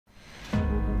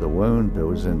The wound that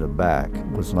was in the back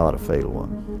was not a fatal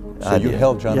one. So you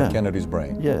held John F. Kennedy's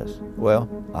brain? Yes. Well,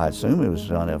 I assume it was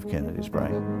John F. Kennedy's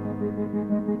brain.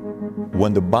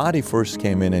 When the body first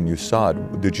came in and you saw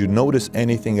it, did you notice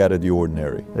anything out of the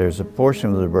ordinary? There's a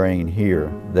portion of the brain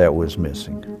here that was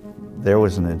missing. There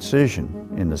was an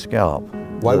incision in the scalp.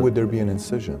 Why would there be an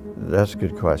incision? That's a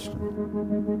good question.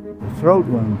 The throat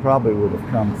wound probably would have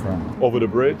come from... Over the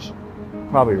bridge?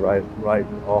 Probably right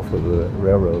off of the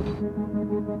railroad.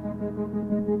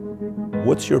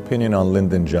 What's your opinion on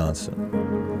Lyndon Johnson?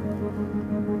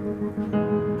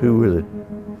 Who were the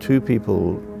two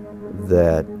people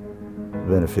that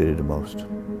benefited the most?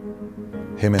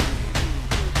 Him and...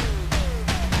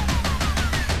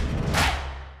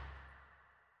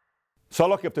 So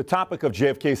look, if the topic of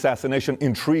JFK assassination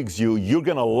intrigues you, you're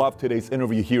gonna love today's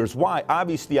interview. Here's why.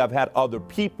 Obviously, I've had other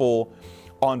people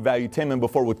on Valuetainment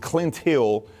before with Clint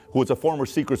Hill, who was a former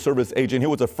Secret Service agent. He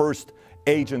was the first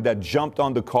agent that jumped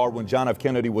on the car when John F.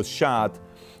 Kennedy was shot.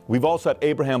 We've also had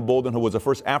Abraham Bolden, who was the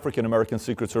first African-American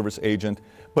Secret Service agent.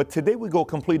 But today we go a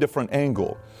completely different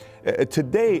angle.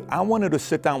 Today, I wanted to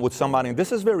sit down with somebody, and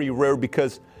this is very rare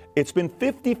because it's been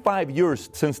 55 years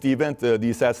since the event, the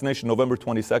assassination, November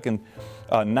 22nd,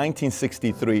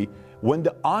 1963. When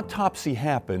the autopsy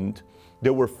happened,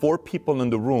 there were 4 people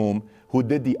in the room who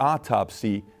did the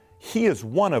autopsy. He is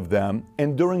one of them,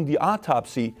 and during the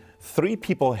autopsy, 3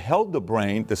 people held the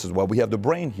brain. This is why we have the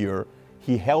brain here.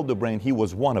 He held the brain. He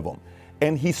was one of them.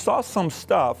 And he saw some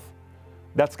stuff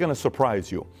that's going to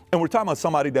surprise you. And we're talking about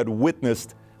somebody that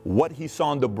witnessed what he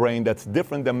saw in the brain that's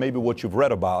different than maybe what you've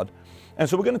read about. And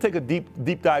so we're going to take a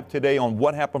deep dive today on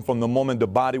what happened from the moment the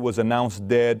body was announced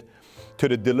dead to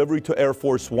the delivery to Air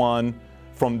Force One,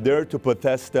 from there to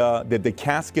Bethesda. Did the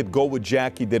casket go with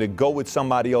Jackie? Did it go with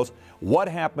somebody else? What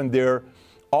happened there?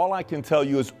 All I can tell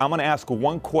you is I'm going to ask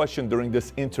one question during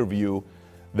this interview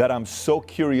that I'm so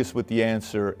curious with the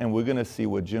answer, and we're going to see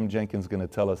what Jim Jenkins is going to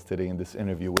tell us today in this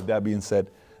interview. With that being said,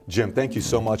 Jim, thank you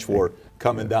so much for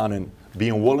coming down and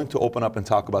being willing to open up and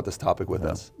talk about this topic with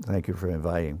us. Thank you for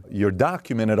inviting. You're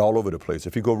documented all over the place.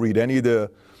 If you go read any of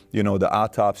the, the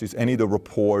autopsies, any of the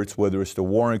reports, whether it's the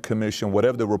Warren Commission,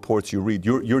 whatever the reports you read,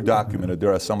 you're documented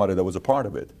there as somebody that was a part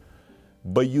of it.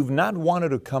 But you've not wanted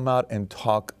to come out and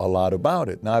talk a lot about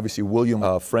it. Now, obviously, William,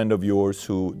 a friend of yours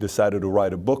who decided to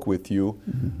write a book with you,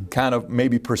 kind of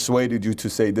maybe persuaded you to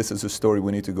say, this is a story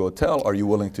we need to go tell. Are you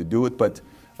willing to do it? But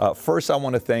first, I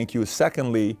want to thank you.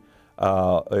 Secondly,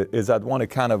 I want to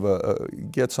kind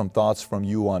of get some thoughts from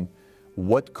you on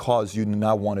what caused you to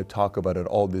not want to talk about it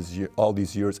all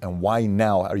these years, and why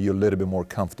now are you a little bit more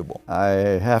comfortable? I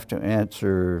have to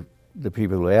answer the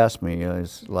people who ask me.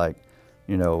 It's like,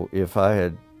 if I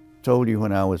had told you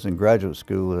when I was in graduate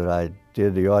school that I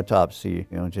did the autopsy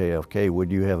on JFK,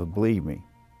 would you have believed me?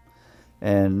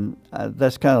 And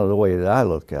that's kind of the way that I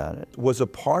look at it. Was a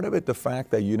part of it the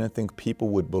fact that you didn't think people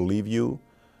would believe you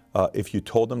if you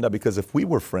told them that? Because if we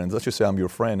were friends, let's just say I'm your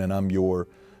friend and I'm your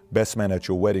best man at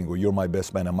your wedding, or you're my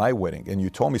best man at my wedding, and you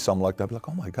told me something like that, I'd be like,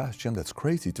 oh my gosh, Jim, that's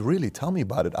crazy. To really tell me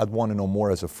about it, I'd want to know more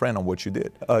as a friend on what you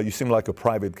did. You seem like a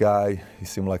private guy. You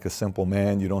seem like a simple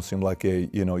man. You don't seem like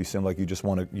you seem like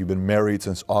you've been married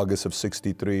since August of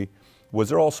 '63. Was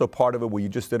there also part of it where you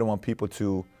just didn't want people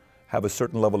to have a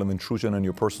certain level of intrusion in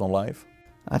your personal life?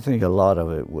 I think a lot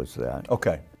of it was that.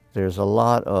 Okay. There's a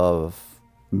lot of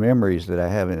memories that I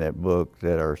have in that book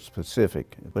that are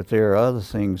specific, but there are other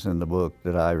things in the book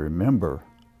that I remember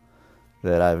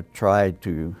that I've tried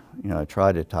to,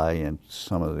 tie in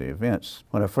some of the events.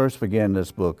 When I first began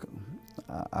this book,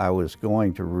 I was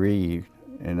going to read,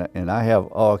 and I have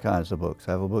all kinds of books.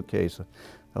 I have a bookcase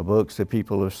of books that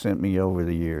people have sent me over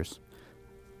the years.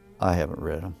 I haven't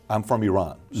read them. I'm from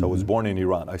Iran, so I was born in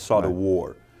Iran. I saw the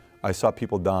war. I saw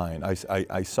people dying.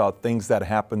 I saw things that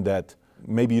happened that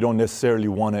maybe you don't necessarily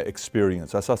want to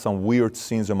experience. I saw some weird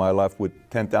scenes in my life with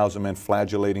 10,000 men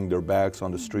flagellating their backs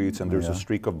on the streets, and there's a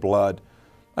streak of blood.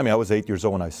 I mean, I was 8 years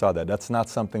old when I saw that. That's not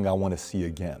something I want to see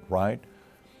again, right?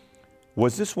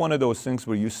 Was this one of those things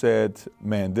where you said,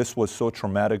 man, this was so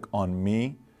traumatic on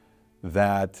me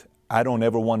that I don't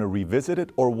ever want to revisit it?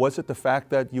 Or was it the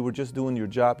fact that you were just doing your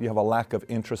job, you have a lack of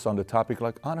interest on the topic?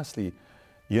 Like, honestly,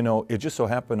 it just so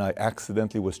happened I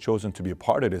accidentally was chosen to be a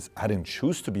part of this. I didn't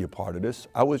choose to be a part of this.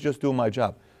 I was just doing my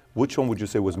job. Which one would you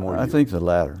say was more I think the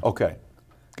latter. Okay,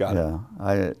 got it.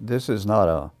 Yeah, this is not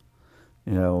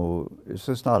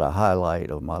a highlight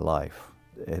of my life.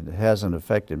 It hasn't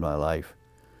affected my life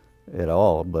at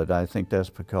all, but I think that's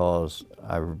because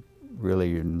I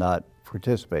really not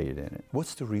participated in it.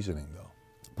 What's the reasoning, though?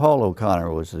 Paul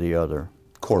O'Connor was the other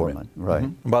Corpsman. Right.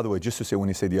 And by the way, just to say, when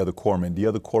you say the other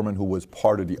corpsman who was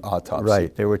part of the autopsy.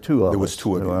 Right, there were two of us. There was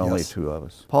two of you, There were only yes. two of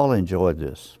us. Paul enjoyed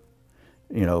this,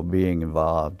 you know, being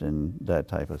involved in that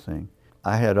type of thing.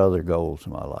 I had other goals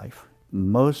in my life.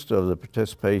 Most of the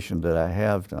participation that I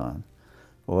have done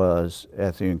was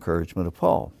at the encouragement of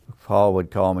Paul. Paul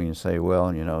would call me and say,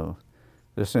 well, you know,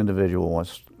 this individual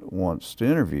wants to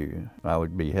interview you. I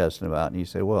would be hesitant about it, and he'd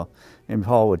say, well, and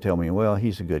Paul would tell me, well,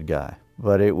 he's a good guy.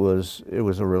 But it was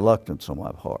a reluctance on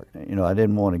my part. You know, I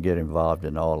didn't want to get involved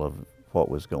in all of what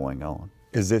was going on.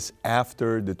 Is this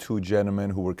after the two gentlemen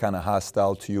who were kind of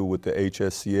hostile to you with the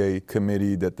HSCA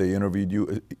committee that they interviewed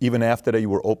you? Even after that you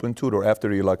were open to it, or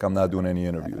after you're like, I'm not doing any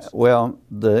interviews? Well,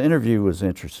 the interview was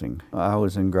interesting. I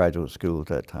was in graduate school at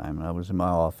that time, and I was in my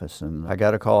office, and I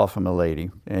got a call from a lady,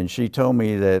 and she told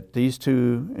me that these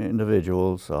two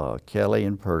individuals, Kelly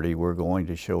and Purdy, were going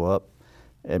to show up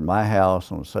at my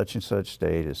house on such and such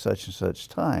date at such and such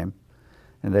time,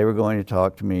 and they were going to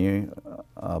talk to me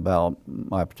about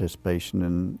my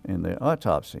participation in the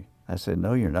autopsy. I said,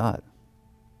 no, you're not.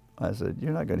 I said,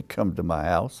 you're not going to come to my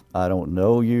house. I don't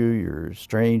know you, you're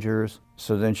strangers.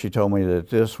 So then she told me that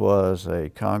this was a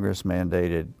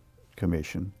Congress-mandated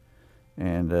commission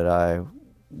and that I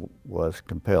was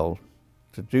compelled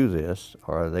to do this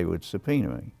or they would subpoena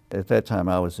me. At that time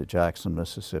I was at Jackson,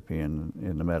 Mississippi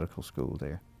in the medical school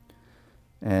there.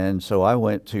 And so I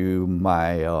went to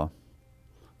my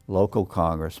local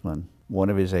congressman. One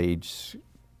of his aides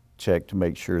checked to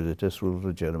make sure that this was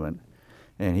legitimate,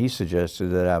 and he suggested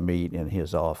that I meet in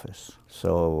his office.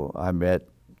 So I met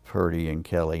Purdy and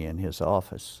Kelly in his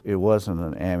office. It wasn't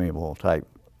an amiable type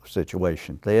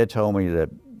situation. They had told me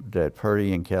that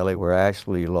Purdy and Kelly were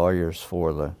actually lawyers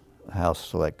for the House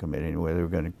Select Committee, where they were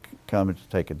going to come to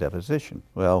take a deposition.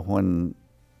 Well, when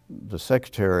the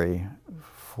secretary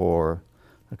for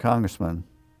the congressman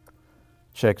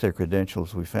checked their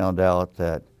credentials, we found out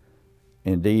that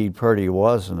indeed Purdy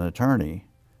was an attorney,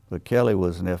 but Kelly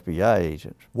was an FBI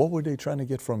agent. What were they trying to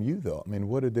get from you, though? I mean,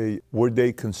 were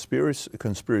they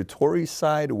conspiratory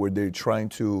side, or were they trying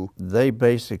to? They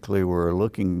basically were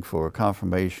looking for a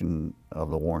confirmation of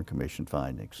the Warren Commission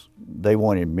findings. They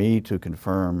wanted me to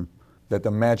confirm that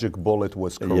the magic bullet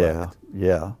was correct.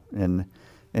 Yeah, and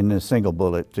the single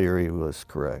bullet theory was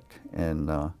correct. And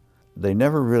they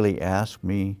never really asked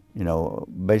me, you know,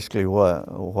 basically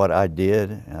what I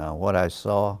did, what I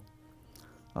saw,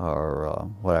 or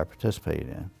what I participated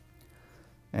in.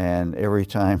 And every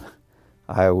time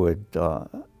I would,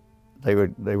 they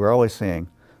were always saying,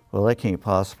 well, that can't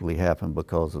possibly happen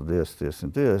because of this, this,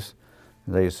 and this.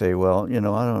 And they'd say, well, you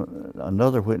know,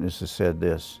 another witness has said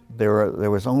this.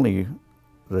 There was only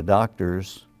the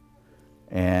doctors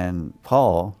and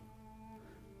Paul,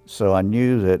 so I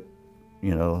knew that,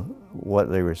 you know, what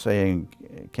they were saying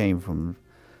came from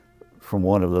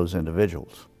one of those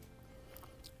individuals.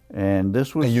 And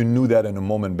this was... And you knew that in a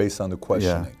moment based on the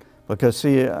questioning. Yeah, because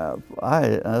see,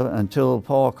 until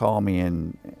Paul called me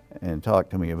and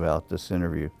talked to me about this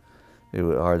interview,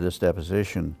 or this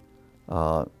deposition,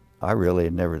 I really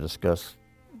had never discussed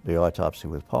the autopsy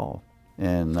with Paul.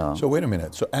 And so wait a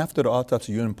minute, so after the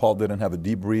autopsy, you and Paul didn't have a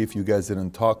debrief, you guys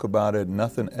didn't talk about it,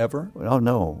 nothing ever? Oh,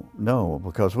 no,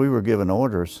 because we were given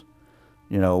orders.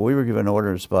 You know, we were given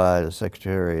orders by the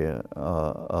Secretary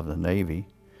of the Navy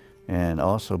and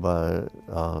also by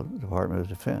the Department of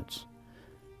Defense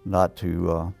not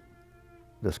to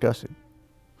discuss it.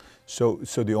 So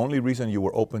the only reason you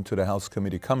were open to the House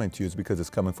Committee coming to you is because it's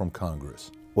coming from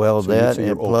Congress? Well, so that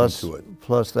and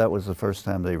plus that was the first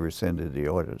time they rescinded the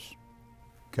orders.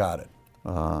 Got it.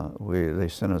 They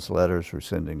sent us letters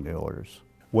rescinding the orders.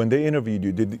 When they interviewed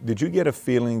you, did you get a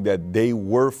feeling that they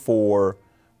were for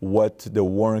what the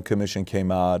Warren Commission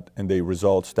came out and the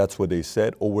results, that's what they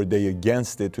said, or were they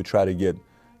against it to try to get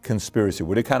conspiracy?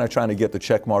 Were they kind of trying to get the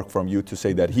check mark from you to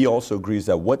say that he also agrees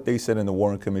that what they said in the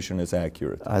Warren Commission is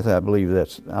accurate? I believe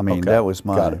that's, I mean, Okay. that was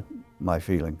my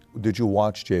feeling. Did you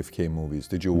watch JFK movies?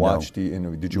 Did you watch the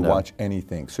interview? Did you watch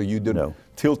anything? So you didn't, No.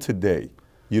 till today,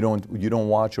 you don't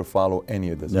watch or follow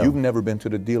any of this? No. You've never been to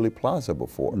the Dealey Plaza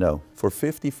before? No. For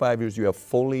 55 years, you have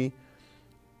fully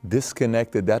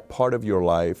disconnected that part of your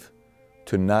life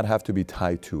to not have to be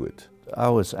tied to it. I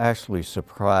was actually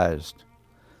surprised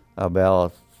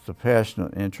about the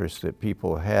passionate interest that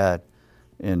people had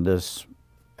in this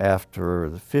after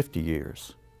the 50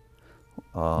 years.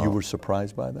 You were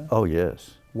surprised by that? Oh,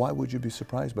 yes. Why would you be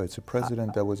surprised by it? It's a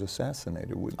president that was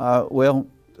assassinated. Well,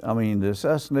 I mean, the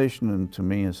assassination to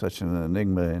me is such an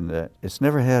enigma in that it's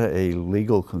never had a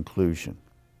legal conclusion.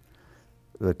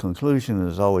 the conclusion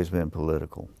has always been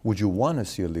political. Would you want to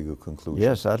see a legal conclusion?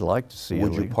 Yes, I'd like to see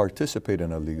Would you participate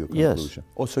in a legal conclusion?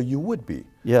 Yes. Oh, so you would be?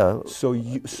 Yeah. So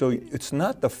it's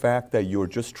not the fact that you're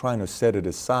just trying to set it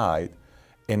aside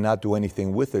and not do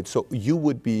anything with it. So you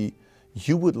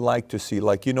would like to see,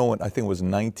 like, you know, I think it was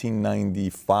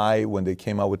 1995 when they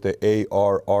came out with the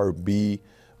ARRB,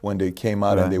 when they came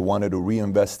out and they wanted to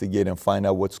reinvestigate and find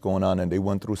out what's going on, and they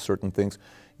went through certain things.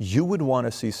 You would want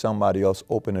to see somebody else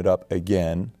open it up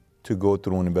again to go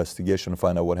through an investigation and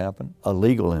find out what happened? A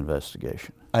legal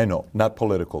investigation. I know, not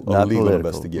political, Not a legal political,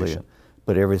 investigation.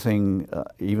 But everything,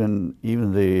 even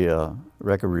the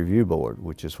Record Review Board,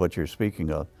 which is what you're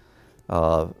speaking of,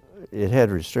 it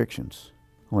had restrictions.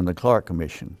 When the Clark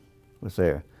Commission was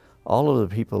there, all of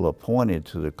the people appointed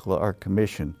to the Clark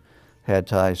Commission had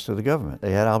ties to the government.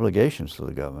 They had obligations to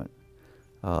the government.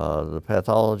 The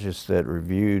pathologists that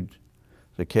reviewed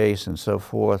the case and so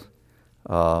forth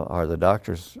are the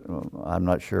doctors. I'm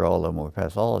not sure all of them were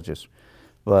pathologists,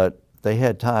 but they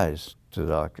had ties to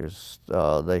doctors.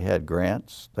 They had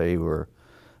grants. They were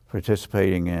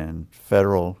participating in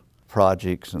federal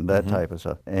projects and that type of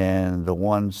stuff. And the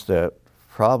ones that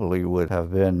probably would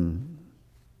have been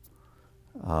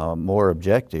more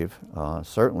objective,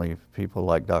 certainly people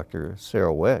like Dr.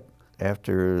 Sarah Weck,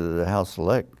 after the House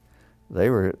Select, they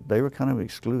were kind of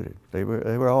excluded. They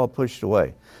were all pushed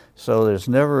away. So there's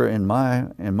never, in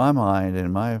my mind,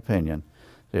 in my opinion,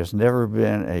 there's never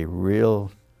been a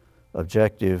real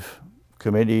objective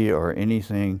committee or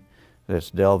anything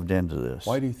that's delved into this.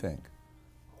 Why do you think?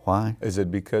 Why? Is it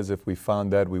because if we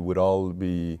found that, we would all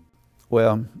be...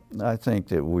 Well, I think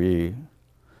that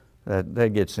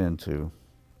that gets into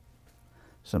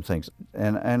some things,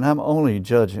 and I'm only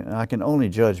judging. I can only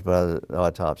judge by the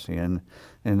autopsy, and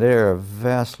there are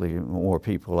vastly more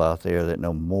people out there that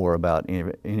know more about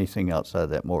anything outside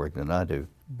that morgue than I do.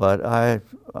 But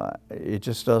it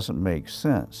just doesn't make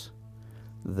sense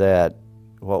that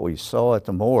what we saw at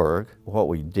the morgue, what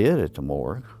we did at the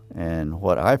morgue, and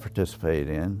what I participated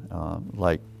in,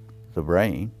 like the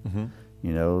brain.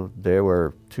 You know, there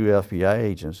were 2 FBI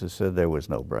agents that said there was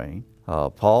no brain.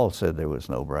 Paul said there was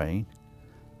no brain.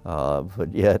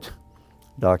 But yet,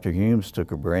 Dr. Humes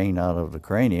took a brain out of the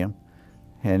cranium,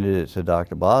 handed it to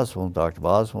Dr. Boswell. Dr.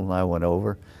 Boswell and I went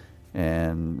over,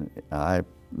 and I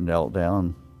knelt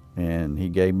down, and he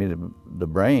gave me the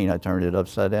brain. I turned it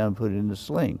upside down and put it in the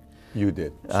sling. You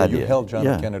did? So I you did. held John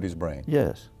F. Kennedy's brain?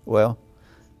 Yes. Well,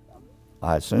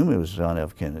 I assume it was John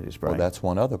F. Kennedy's brain. Well, that's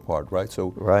one other part, right?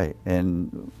 So right,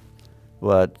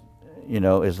 but you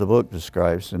know, as the book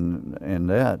describes, and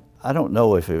that I don't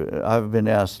know if I've been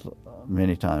asked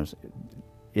many times,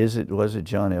 was it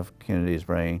John F. Kennedy's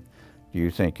brain? Do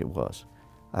you think it was?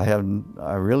 I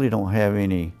really don't have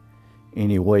any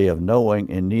way of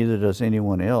knowing, and neither does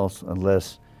anyone else,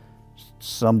 unless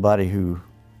somebody who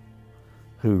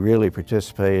really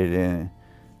participated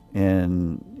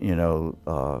in you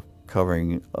know,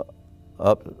 covering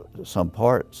up some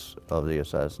parts of the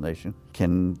assassination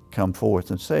can come forth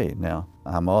and say it. Now,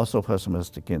 I'm also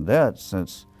pessimistic in that,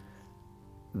 since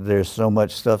there's so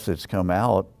much stuff that's come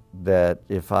out that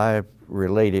if I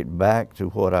relate it back to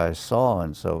what I saw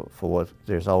and so forth,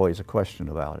 there's always a question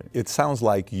about it. It sounds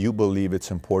like you believe it's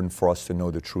important for us to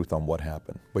know the truth on what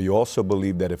happened, but you also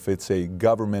believe that if it's a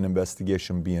government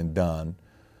investigation being done,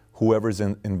 whoever's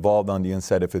involved on the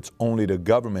inside, if it's only the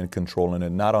government controlling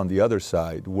it, not on the other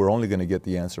side, we're only going to get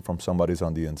the answer from somebody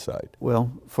on the inside.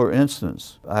 Well, for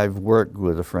instance, I've worked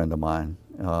with a friend of mine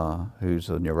who's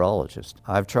a neurologist.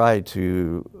 I've tried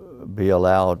to be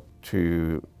allowed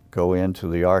to go into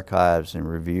the archives and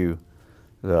review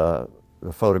the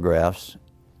photographs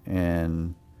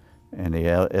and the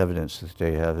evidence that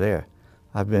they have there.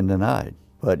 I've been denied,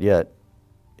 but yet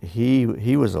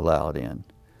he was allowed in,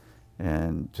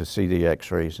 and to see the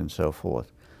x-rays and so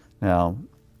forth. Now,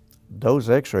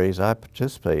 those x-rays I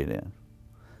participated in.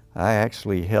 I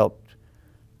actually helped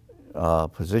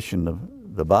position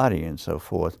the body and so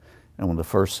forth on the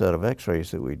first set of x-rays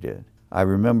that we did. I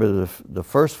remember the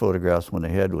first photographs when the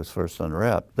head was first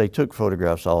unwrapped. They took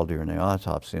photographs all during the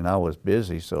autopsy, and I was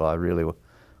busy, so I really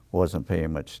wasn't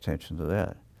paying much attention to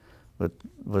that. But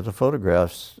the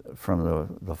photographs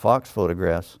from the Fox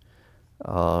photographs,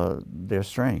 they're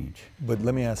strange. But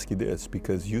let me ask you this,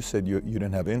 because you said you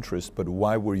didn't have interest, but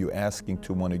why were you asking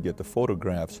to want to get the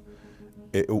photographs?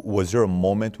 Was there a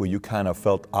moment where you kind of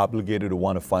felt obligated to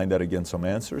want to find out again some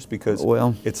answers? Because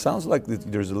it sounds like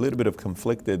there's a little bit of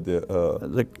conflicted,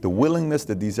 the willingness,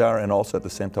 the desire, and also at the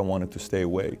same time wanting to stay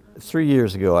away. 3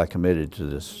 years ago, I committed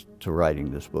to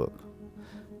writing this book.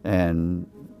 And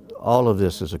all of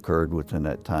this has occurred within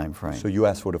that time frame. So you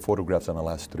asked for the photographs in the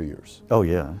last 3 years. Oh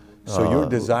yeah. So your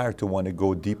desire to want to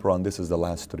go deeper on this is the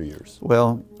last 3 years.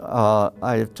 Well,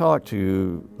 I have talked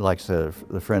to, like I said,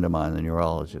 a friend of mine, the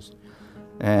neurologist,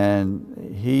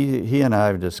 and he and I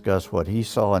have discussed what he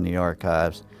saw in the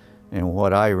archives and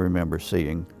what I remember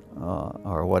seeing,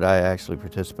 or what I actually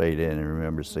participated in and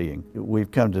remember seeing.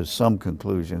 We've come to some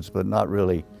conclusions, but not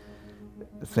really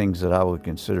things that I would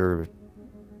consider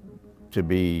to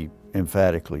be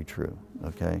emphatically true.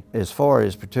 Okay. As far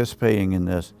as participating in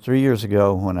this, 3 years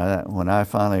ago when I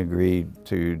finally agreed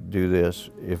to do this,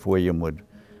 if William would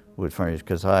furnish,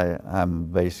 because I'm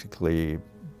basically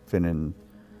been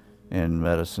in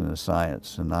medicine and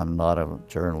science, and I'm not a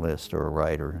journalist or a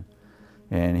writer,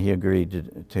 and he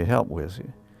agreed to help with it.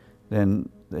 Then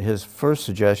his first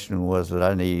suggestion was that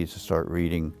I needed to start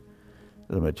reading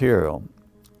the material.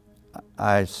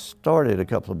 I started a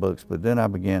couple of books, but then I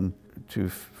began to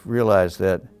realize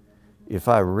that if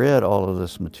I read all of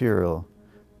this material,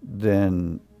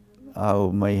 then I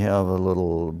may have a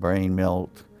little brain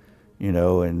melt, you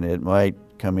know, and it might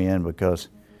come in because,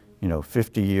 you know,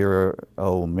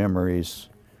 50-year-old memories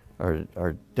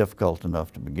are difficult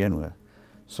enough to begin with.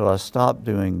 So I stopped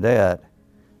doing that,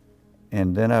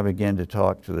 and then I began to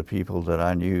talk to the people that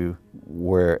I knew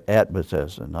were at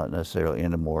Bethesda, not necessarily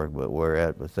in the morgue, but were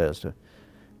at Bethesda.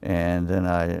 And then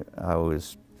I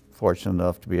was fortunate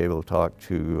enough to be able to talk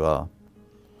to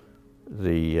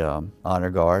the honor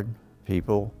guard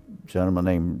people, a gentleman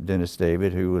named Dennis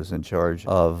David, who was in charge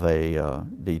of a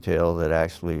detail that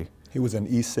actually... He was an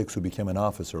E6 who became an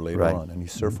officer later on, and he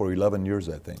served for 11 years,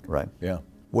 I think. Right. Yeah.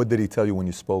 What did he tell you when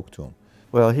you spoke to him?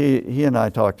 Well, he and I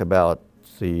talked about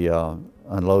the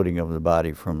unloading of the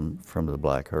body from the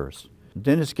black hearse.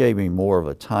 Dennis gave me more of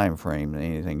a time frame than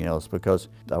anything else, because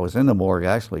I was in the morgue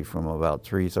actually from about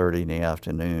 3:30 in the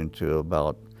afternoon to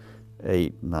about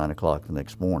 8, 9 o'clock the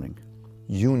next morning.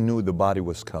 You knew the body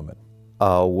was coming?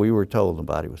 We were told the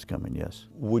body was coming, yes.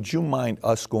 Would you mind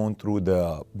us going through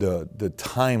the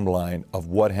timeline of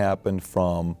what happened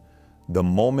from the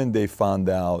moment they found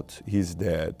out he's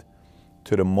dead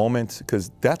to the moment,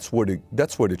 because that's where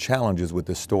the challenge is with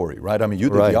this story, right? I mean, you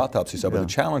did the autopsy stuff, but the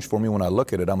challenge for me when I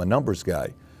look at it, I'm a numbers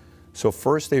guy. So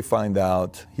first they find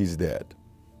out he's dead.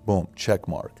 Boom, check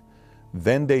mark.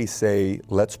 Then they say,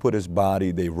 let's put his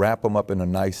body, they wrap him up in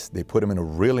they put him in a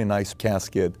really nice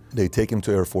casket. They take him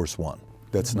to Air Force One.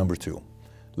 That's number 2.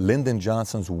 Lyndon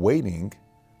Johnson's waiting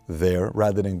there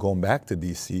rather than going back to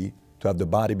DC to have the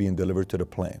body being delivered to the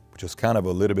plane, which is kind of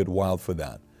a little bit wild for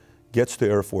that. Gets to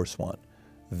Air Force One.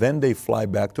 Then they fly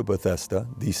back to Bethesda,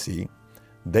 DC.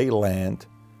 They land.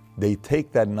 They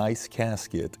take that nice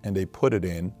casket and they put it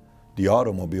in the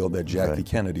automobile that Jackie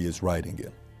Kennedy is riding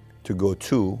in to go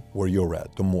to where you're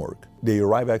at, the morgue. They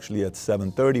arrive actually at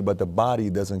 7:30, but the body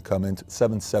doesn't come in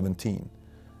 7:17.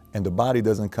 And the body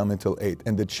doesn't come until 8.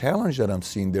 And the challenge that I'm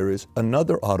seeing there is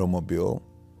another automobile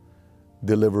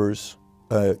delivers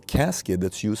a casket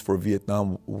that's used for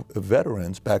Vietnam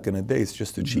veterans back in the day. It's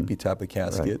just a cheapy type of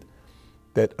casket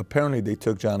that apparently they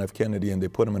took John F. Kennedy and they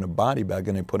put him in a body bag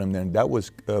and they put him there. And that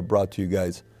was brought to you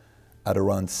guys at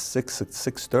around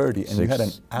 6:30, and you had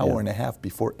an hour and a half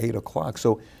before 8 o'clock.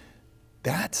 So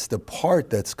that's the part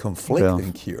that's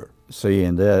conflicting here. See,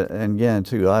 and again,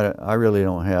 too, I really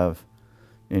don't have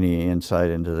any insight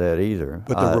into that either.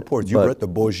 But the report, you read the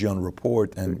Beaujean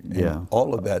report and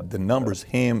all of that, the numbers,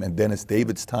 him and Dennis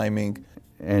David's timing.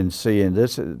 And see, and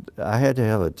this, I had to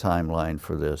have a timeline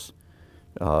for this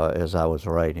as I was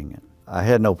writing it. I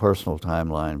had no personal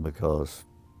timeline because,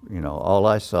 you know, all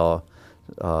I saw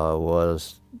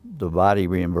was the body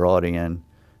being brought in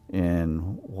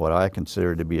what I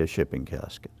considered to be a shipping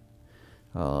casket.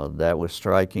 That was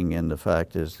striking, and the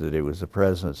fact is that it was the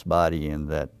president's body in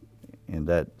that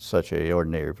such a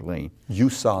ordinary plane. You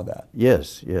saw that?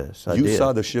 Yes, I did. You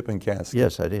saw the shipping casket?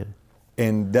 Yes, I did.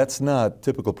 And that's not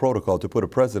typical protocol to put a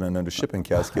president in a shipping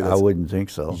casket. I wouldn't think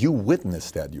so. You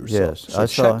witnessed that yourself. Yes, so I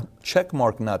saw. Check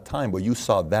mark, not time, but you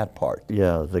saw that part.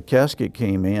 Yeah, the casket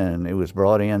came in. It was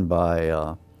brought in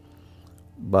by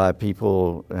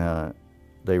people.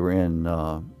 They were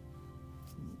in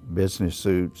business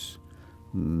suits,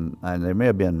 and there may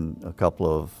have been a couple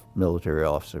of military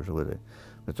officers with it.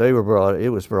 But they were brought. It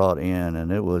was brought in,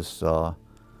 and it was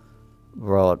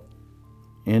brought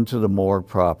into the morgue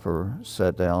proper,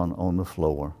 set down on the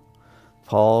floor.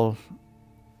 Paul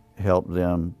helped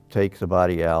them take the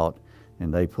body out,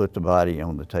 and they put the body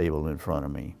on the table in front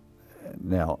of me.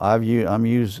 Now, I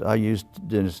used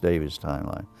Dennis David's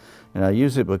timeline, and I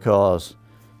use it because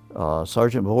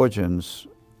Sergeant Borgens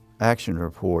action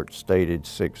report stated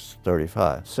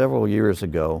 6:35. Several years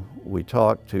ago, we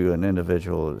talked to an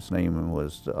individual. His name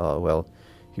was,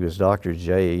 he was Dr.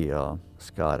 J.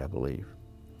 Scott, I believe.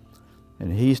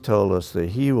 And he's told us that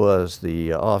he was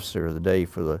the officer of the day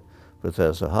for the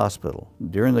Bethesda Hospital.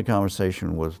 During the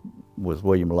conversation with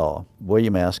William Law,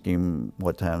 William asked him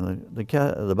what time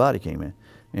the body came in,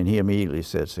 and he immediately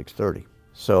said 6:30.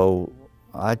 So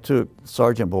I took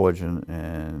Sergeant Boyden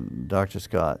and Dr.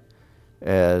 Scott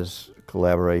as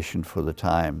collaboration for the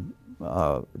time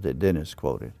that Dennis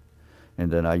quoted.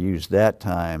 And then I used that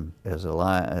time as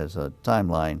a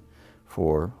timeline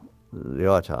for the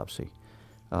autopsy.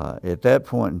 At that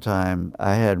point in time,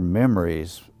 I had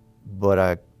memories,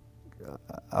 but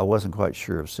I wasn't quite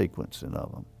sure of sequencing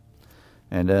of them.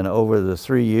 And then over the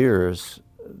 3 years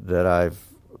that I've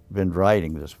been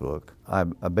writing this book, I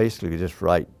basically just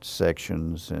write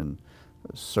sections and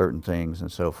certain things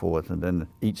and so forth, and then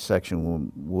each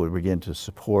section will begin to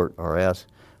support or ask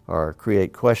or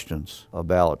create questions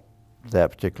about that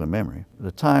particular memory.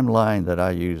 The timeline that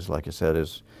I use, like I said,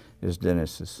 is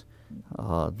Dennis's.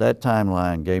 That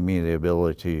timeline gave me the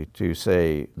ability to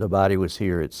say the body was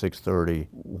here at 6:30.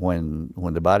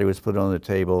 When the body was put on the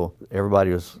table,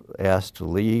 everybody was asked to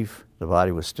leave. The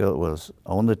body was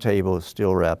on the table,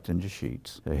 still wrapped into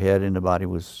sheets. The head and the body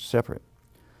was separate.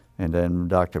 And then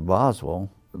Dr.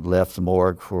 Boswell left the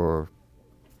morgue for,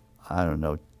 I don't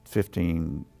know,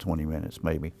 15, 20 minutes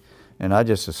maybe. And I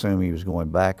just assumed he was going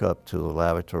back up to the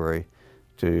lavatory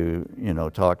to,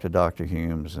 talk to Dr.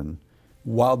 Humes. And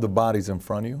while the body's in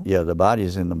front of you? Yeah, the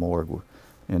body's in the morgue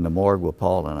with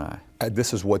Paul and I.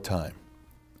 This is what time?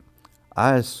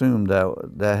 I assumed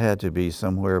that had to be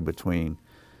somewhere between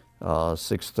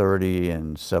 6:30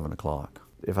 and 7 o'clock.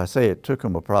 If I say it took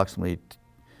him approximately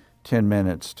 10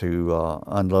 minutes to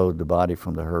unload the body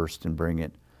from the hearse and bring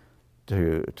it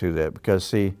to that, because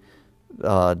see,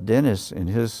 Dennis and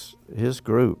his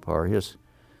group, or his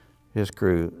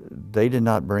crew, they did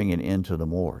not bring it into the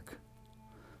morgue.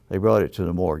 They brought it to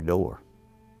the morgue door,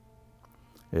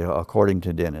 according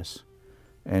to Dennis.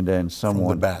 And then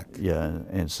someone— From the back? Yeah,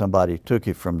 and somebody took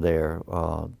it from there.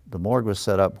 The morgue was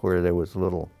set up where there was a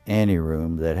little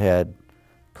anteroom that had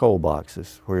coal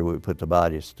boxes where we put the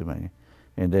bodies to me.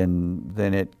 And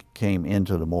then it came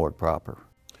into the morgue proper.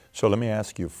 So let me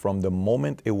ask you, from the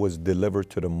moment it was delivered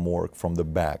to the morgue from the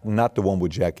back, not the one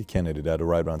with Jackie Kennedy that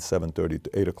arrived around 7:30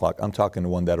 to 8 o'clock, I'm talking the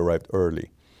one that arrived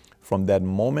early. From that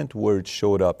moment where it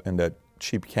showed up in that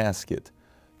cheap casket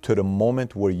to the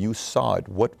moment where you saw it,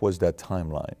 what was that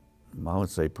timeline? I would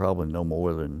say probably no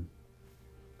more than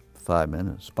 5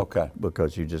 minutes. Okay.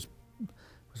 Because you just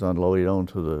was unloaded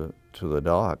onto the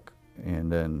dock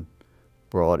and then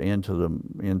brought in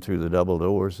through the double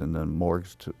doors, and then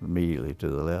morgues immediately to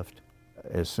the left.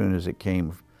 As soon as it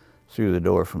came through the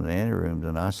door from the anteroom,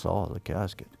 then I saw the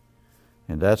casket.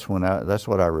 And that's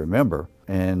what I remember.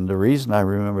 And the reason I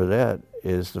remember that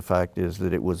is the fact is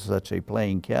that it was such a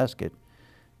plain casket,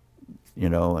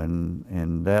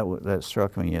 and that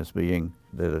struck me as being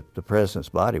that the president's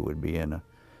body would be in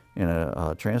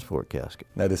a transport casket.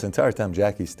 Now, this entire time,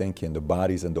 Jackie's thinking the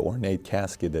body's in the ornate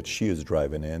casket that she is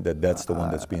driving in, that's the one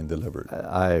that's being delivered.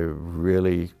 I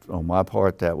really, on my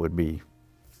part, that would be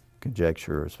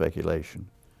conjecture or speculation.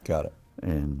 Got it.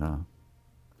 And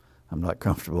I'm not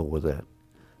comfortable with that.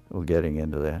 We're getting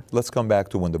into that. Let's come back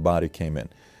to when the body came in.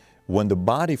 When the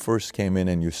body first came in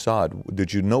and you saw it,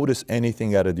 did you notice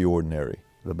anything out of the ordinary?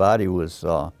 The body was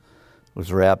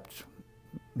wrapped.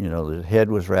 The head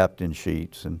was wrapped in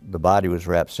sheets, and the body was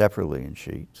wrapped separately in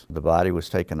sheets. The body was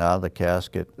taken out of the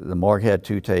casket. The morgue had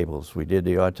 2 tables. We did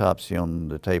the autopsy on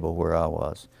the table where I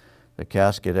was. The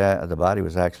casket, the body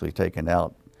was actually taken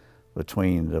out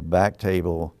between the back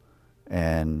table,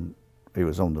 and it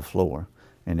was on the floor,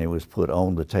 and it was put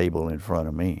on the table in front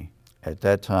of me. At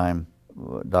that time,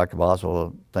 Dr.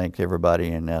 Boswell thanked everybody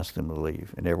and asked them to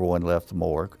leave, and everyone left the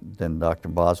morgue. Then Dr.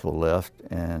 Boswell left,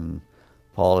 and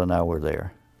Paul and I were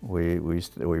there. We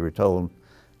were told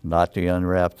not to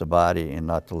unwrap the body and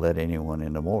not to let anyone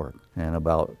in the morgue. And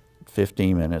about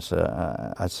 15 minutes,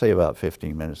 I'd say about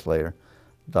 15 minutes later,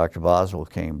 Dr. Boswell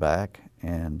came back,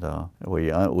 and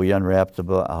we unwrapped the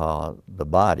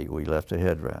body. We left the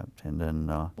head wrapped, and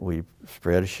then we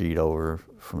spread a sheet over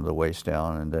from the waist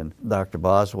down, and then Dr.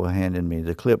 Boswell handed me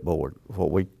the clipboard,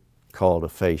 what we called a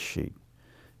face sheet.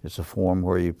 It's a form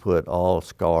where you put all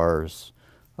scars,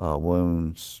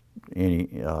 wounds,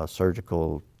 any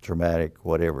surgical, traumatic,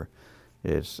 whatever.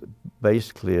 It's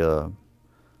basically a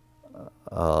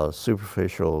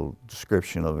superficial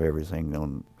description of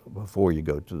everything before you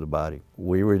go to the body.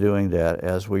 We were doing that.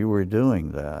 As we were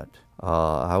doing that,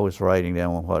 I was writing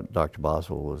down what Dr.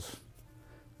 Boswell was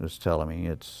telling me.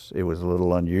 It was a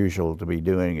little unusual to be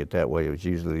doing it that way. It was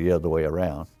usually the other way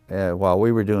around. And while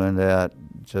we were doing that,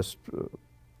 just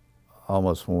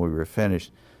almost when we were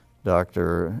finished,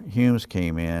 Dr. Humes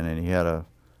came in, and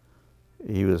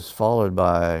he was followed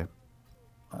by,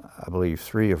 I believe,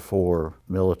 3 or 4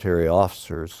 military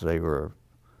officers. They were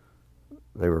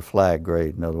flag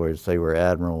grade. In other words, they were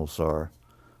admirals or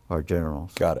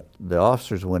generals. Got it. The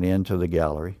officers went into the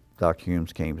gallery. Dr.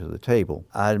 Humes came to the table.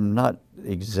 I'm not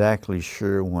exactly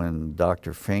sure when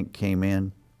Dr. Finck came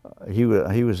in. He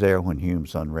was there when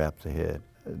Humes unwrapped the head.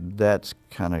 That's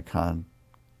kind of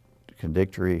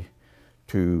contradictory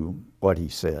to what he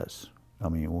says. I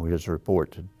mean, his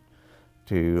report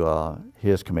to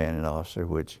his commanding officer,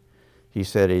 which he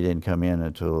said he didn't come in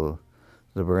until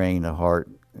the brain, the heart,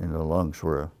 and the lungs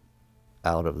were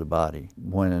out of the body.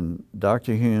 When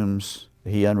Dr. Humes,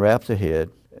 he unwrapped the head,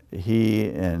 he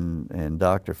and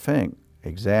Dr. Finck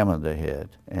examined the head.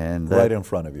 And right in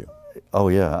front of you? Oh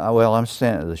yeah, well, I'm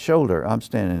standing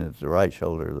at the right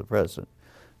shoulder of the president,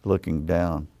 looking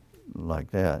down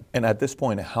like that. And at this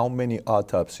point, how many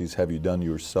autopsies have you done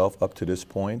yourself up to this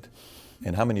point?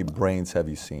 And how many brains have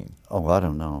you seen? Oh, I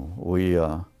don't know.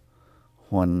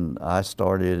 When I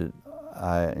started,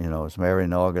 it was married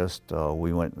in August.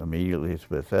 We went immediately to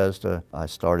Bethesda. I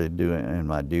started doing in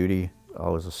my duty. I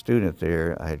was a student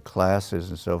there. I had classes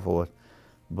and so forth,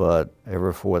 but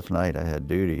every 4th night I had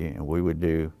duty, and we would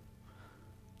do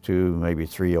 2, maybe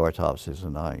 3 autopsies a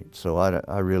night. So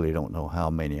I really don't know how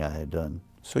many I had done.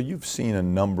 So you've seen a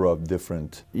number of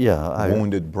different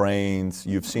wounded brains.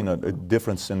 You've seen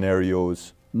different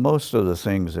scenarios. Most of the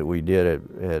things that we did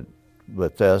at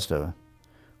Bethesda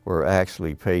were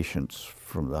actually patients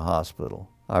from the hospital.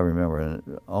 I remember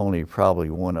only probably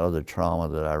one other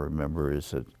trauma that I remember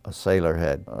is that a sailor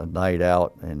had a night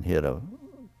out and hit a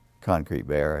concrete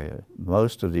barrier.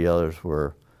 Most of the others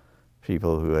were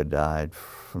people who had died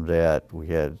from that. We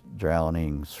had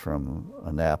drownings from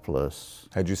Annapolis.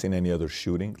 Had you seen any other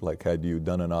shooting? Like, had you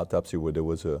done an autopsy where there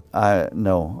was a...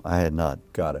 No, I had not.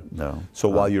 Got it. No. So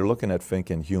while you're looking at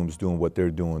Finck and Humes doing what they're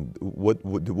doing,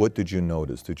 what did you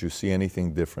notice? Did you see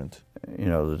anything different?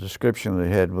 The description of the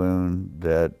head wound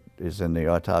that is in the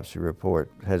autopsy report,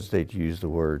 hesitate to use the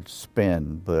word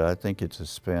spin, but I think it's a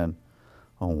spin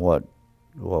on what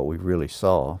we really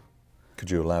saw.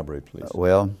 Could you elaborate, please?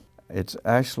 Well, it's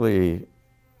actually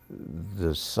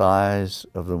the size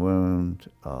of the wound,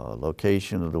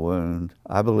 location of the wound.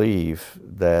 I believe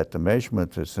that the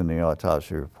measurement that's in the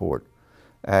autopsy report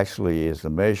actually is the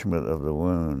measurement of the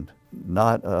wound,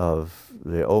 not of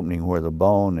the opening where the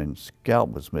bone and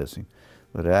scalp was missing,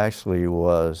 but actually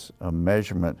was a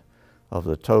measurement of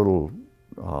the total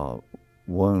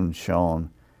wound shown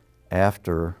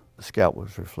after the scalp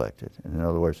was reflected. In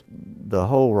other words, the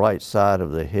whole right side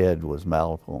of the head was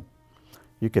malleable.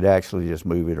 You could actually just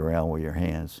move it around with your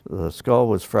hands. The skull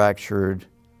was fractured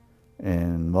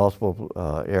in multiple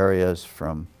areas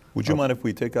from... Would you mind if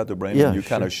we take out the brain and you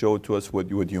kind of show to us what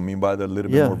you mean by that a little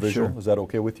bit more visual? Sure. Is that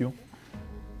okay with you?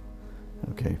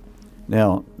 Okay.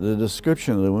 Now, the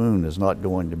description of the wound is not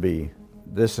going to be,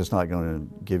 this is not going to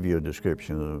give you a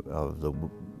description of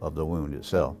the wound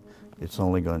itself. It's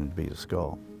only going to be the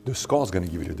skull. The skull is going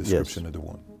to give you the description of the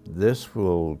wound. This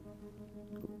will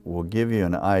give you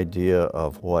an idea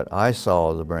of what I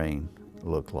saw the brain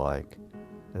look like,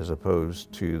 as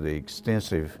opposed to the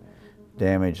extensive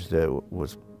damage that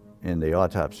was in the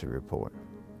autopsy report.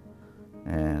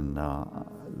 And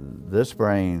this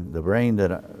brain, the brain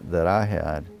that I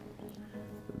had,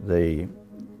 this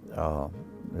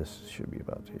should be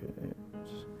about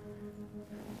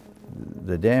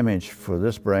the damage for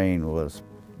this brain was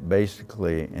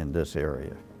basically in this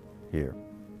area here.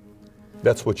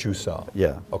 That's what you saw?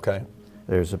 Yeah. Okay.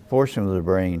 There's a portion of the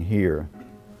brain here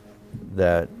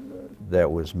that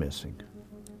was missing.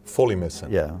 Fully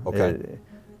missing? Yeah. Okay.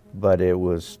 But it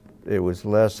was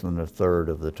less than a third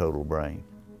of the total brain.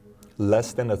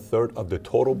 Less than a third of the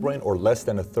total brain, or less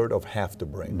than a third of half the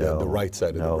brain, no, the right side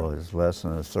of the brain? No, it was less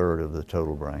than a third of the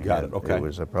total brain. Got it, okay. It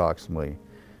was approximately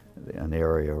an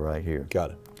area right here.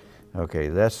 Got it. Okay,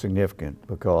 that's significant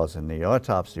because in the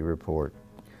autopsy report,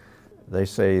 they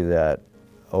say that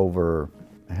over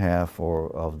half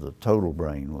of the total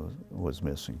brain was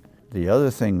missing. The other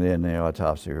thing in the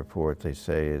autopsy report, they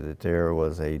say that there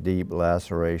was a deep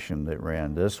laceration that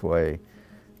ran this way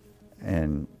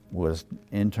and was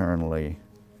internally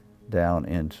down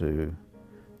into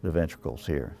the ventricles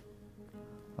here.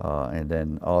 And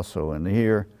then also in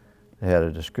here, they had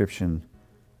a description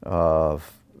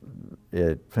of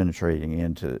it penetrating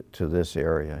into this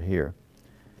area here.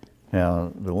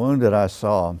 Now, the wound that I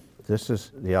saw, this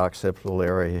is the occipital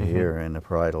area here and the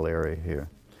parietal area here,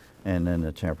 and then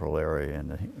the temporal area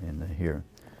in the here.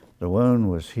 The wound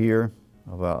was here,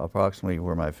 about approximately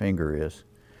where my finger is,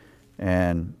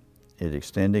 and it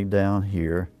extended down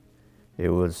here. It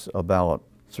was about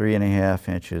 3.5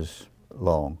 inches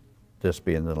long, this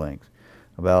being the length,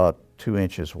 about 2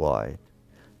 inches wide.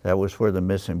 That was where the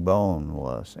missing bone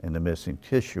was and the missing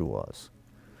tissue was,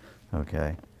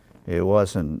 okay? It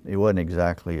wasn't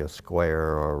exactly a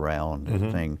square or a round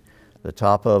thing. The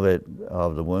top of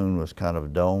the wound was kind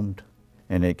of domed,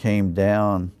 and it came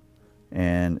down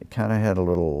and it kind of had a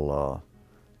little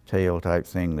tail type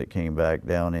thing that came back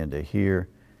down into here,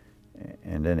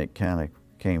 and then it kind of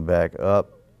came back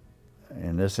up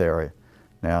in this area.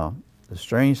 Now, the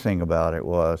strange thing about it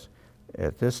was,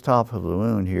 at this top of the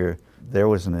wound here, there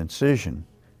was an incision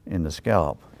in the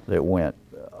scalp that went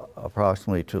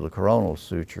approximately to the coronal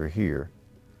suture here.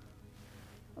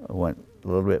 It went a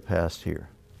little bit past here.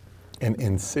 An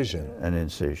incision? An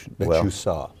incision. That you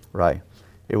saw? Right.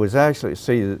 It was actually,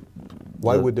 see...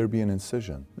 Why would there be an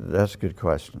incision? That's a good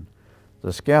question.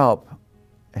 The scalp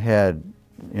had,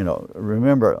 you know,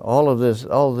 remember all this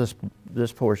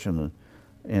portion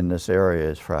in this area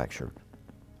is fractured,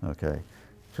 okay,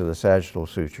 to the sagittal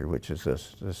suture, which is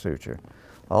this suture.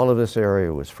 All of this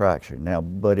area was fractured. Now,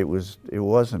 but it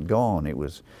wasn't gone. It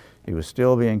was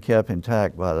still being kept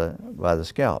intact by the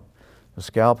scalp. The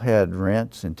scalp had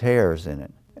rents and tears in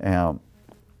it. Now,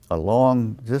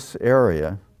 along this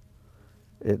area,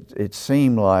 it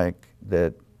seemed like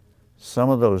that some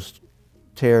of those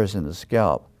tears in the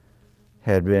scalp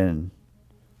had been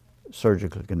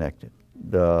surgically connected.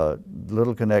 The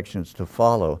little connections to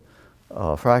follow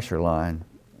a fracture line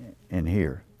in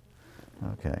here,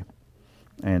 okay?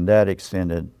 And that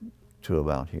extended to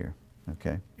about here,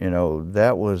 okay? You know,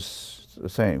 that was the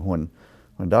same. When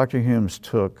Dr. Humes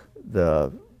took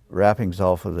the wrappings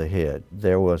off of the head,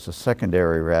 there was a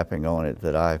secondary wrapping on it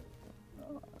that I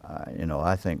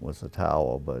think was a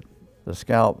towel, but the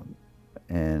scalp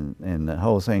and the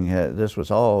whole thing this was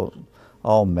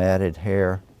all matted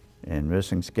hair and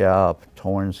missing scalp,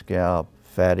 torn scalp,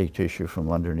 fatty tissue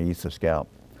from underneath the scalp.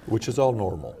 Which is all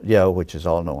normal. Yeah, which is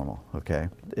all normal, okay.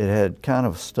 It had kind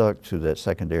of stuck to that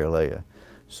secondary layer.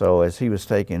 So as he was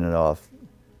taking it off,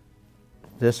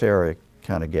 this area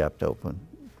kind of gapped open.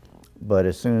 But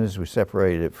as soon as we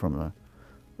separated it from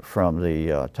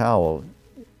the towel,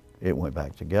 it went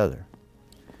back together.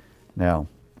 Now,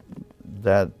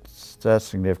 that's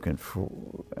significant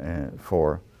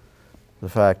for the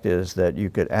fact is that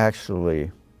you could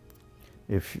actually,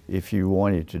 if you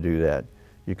wanted to do that,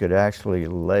 you could actually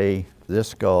lay this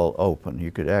skull open.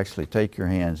 You could actually take your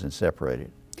hands and separate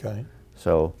it. Okay.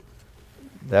 So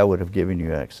that would have given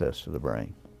you access to the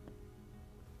brain.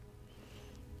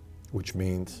 Which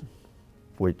means?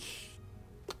 Which,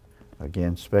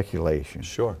 again, speculation.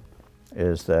 Sure.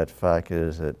 Is that fact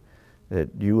is that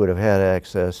you would have had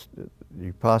access,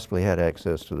 you possibly had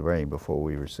access to the brain before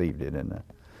we received it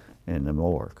in the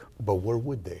morgue. But where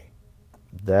would they?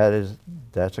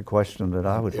 That's a question that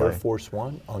I would Air Force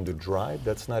One on the drive?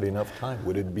 That's not enough time.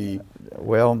 Would it be?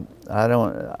 Well, I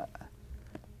don't.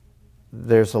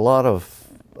 There's a lot of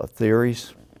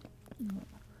theories.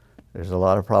 There's a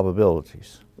lot of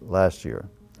probabilities. Last year,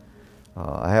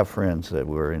 I have friends that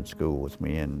were in school with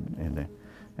me,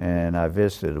 and I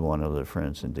visited one of the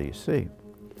friends in D.C.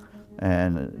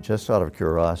 And just out of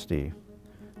curiosity,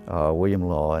 William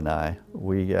Law and I,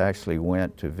 we actually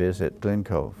went to visit Glen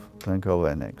Cove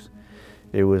Annex.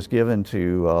 It was given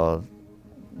to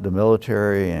the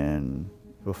military and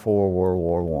before World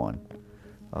War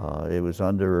I. It was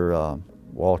under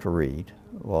Walter Reed.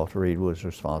 Walter Reed was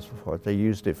responsible for it. They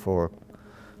used it for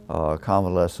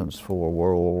convalescents for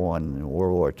World War I and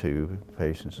World War II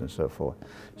patients and so forth.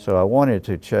 So I wanted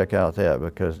to check out that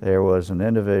because there was an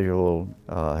individual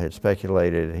had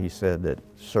speculated, he said that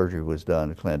surgery was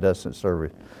done, clandestine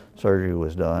surgery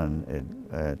was done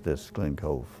at this Glen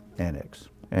Cove Annex.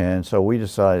 And so we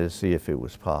decided to see if it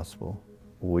was possible.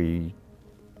 We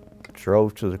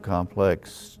drove to the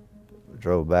complex,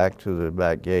 drove back to the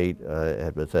back gate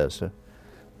at Bethesda.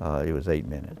 It was 8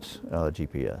 minutes,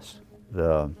 GPS.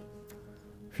 The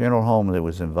funeral home that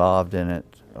was involved in it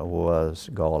was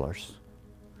Gawler's.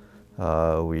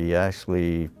 We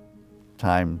actually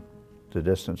timed the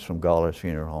distance from Gawler's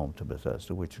funeral home to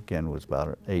Bethesda, which again was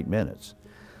about 8 minutes.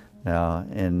 Now,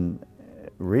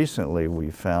 recently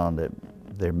we found that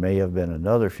there may have been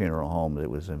another funeral home that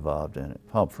was involved in it,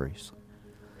 Pumphrey's.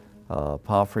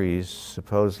 Pumphrey's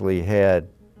supposedly had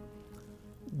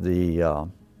the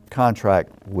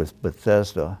contract with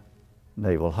Bethesda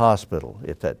Naval Hospital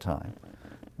at that time.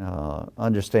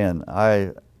 Understand,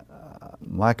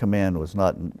 my command was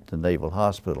not the Naval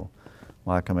Hospital.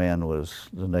 My command was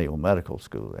the Naval Medical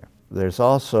School there. There's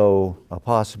also a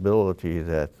possibility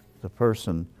that the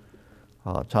person,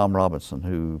 Tom Robinson,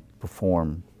 who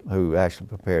actually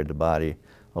prepared the body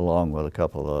along with a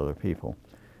couple of other people,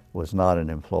 was not an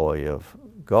employee of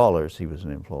Gawler's, he was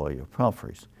an employee of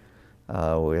Pumphrey's.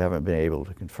 We haven't been able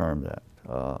to confirm that.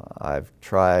 I've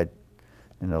tried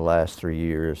in the last 3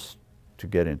 years to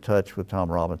get in touch with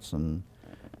Tom Robinson,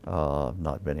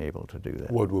 not been able to do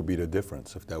that. What would be the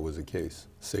difference if that was the case?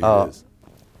 Say it is.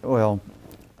 Well,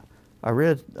 I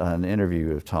read an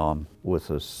interview of Tom with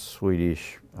a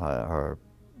Swedish or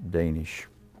Danish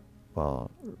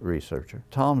researcher.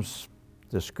 Tom's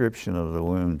description of the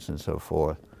wounds and so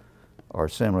forth are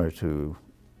similar to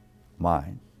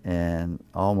mine and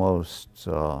almost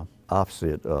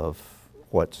opposite of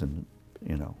what's in,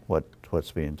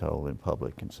 what's being told in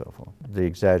public and so forth. The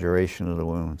exaggeration of the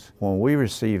wounds. When we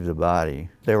received the body,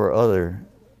 there were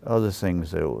other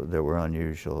things that were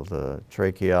unusual. The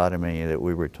tracheotomy that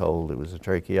we were told it was a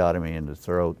tracheotomy in the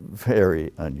throat,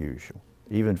 very unusual,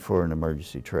 even for an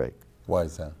emergency trach. Why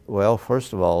is that? Well,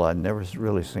 first of all, I'd never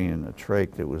really seen a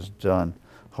trach that was done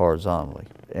horizontally,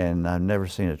 and I've never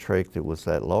seen a trach that was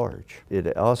that large.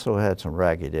 It also had some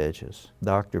ragged edges.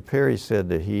 Dr. Perry said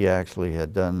that he actually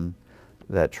had done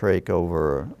that trach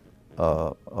over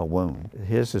a wound.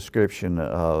 His description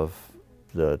of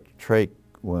the trach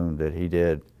wound that he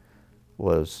did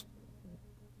was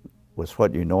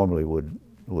what you normally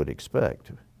would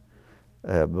expect.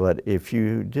 But if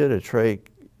you did a trach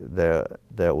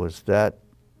that was that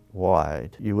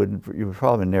wide, you would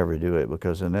probably never do it,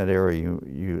 because in that area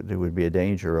there would be a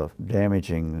danger of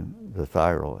damaging the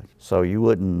thyroid. So you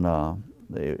wouldn't,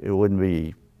 it wouldn't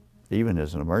be, even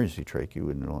as an emergency trach, you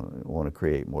wouldn't want to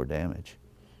create more damage.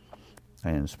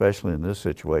 And especially in this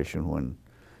situation when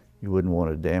you wouldn't want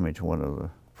to damage one of the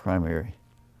primary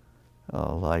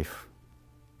life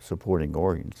supporting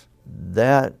organs.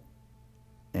 That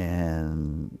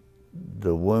and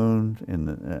the wound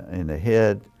in the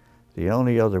head, the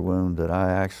only other wound that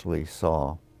I actually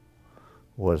saw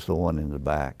was the one in the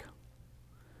back.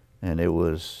 And it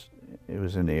was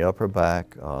in the upper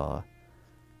back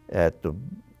at the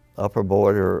upper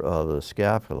border of the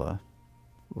scapula.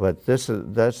 But that's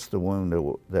the wound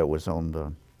that was on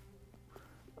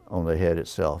the head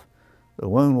itself. The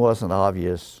wound wasn't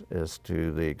obvious as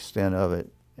to the extent of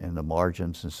it and the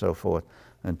margins and so forth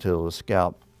until the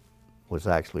scalp was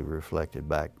actually reflected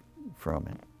back from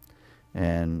it.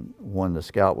 And when the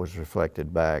scalp was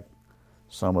reflected back,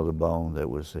 some of the bone that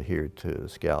was adhered to the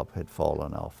scalp had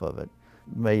fallen off of it,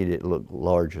 made it look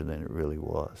larger than it really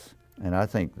was. And I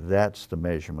think that's the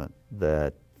measurement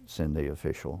that's in the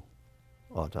official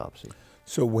autopsy.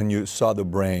 So when you saw the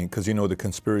brain, because you know the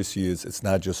conspiracy is it's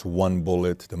not just one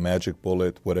bullet, the magic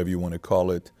bullet, whatever you want to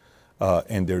call it,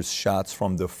 and there's shots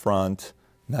from the front,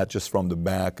 not just from the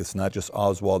back. It's not just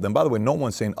Oswald. And by the way, no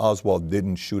one's saying Oswald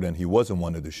didn't shoot and he wasn't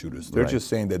one of the shooters. They're just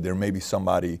saying that there may be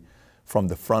somebody from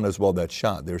the front as well that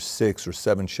shot. There's 6 or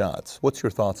 7 shots. What's your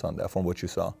thoughts on that from what you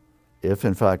saw? If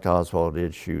in fact Oswald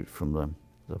did shoot from the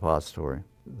depository,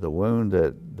 the wound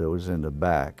that was in the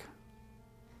back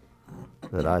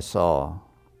that I saw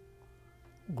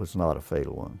was not a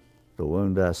fatal wound. The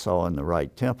wound I saw in the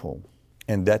right temple.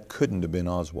 And that couldn't have been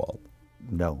Oswald?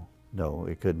 No,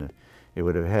 it couldn't have. It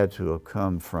would have had to have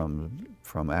come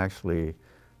from actually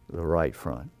the right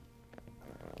front.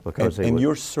 Because and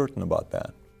you're certain about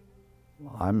that?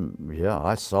 Yeah,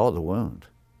 I saw the wound.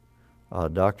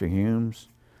 Dr. Humes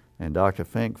and Dr.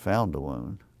 Finck found the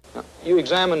wound. Now, you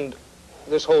examined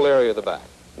this whole area of the back?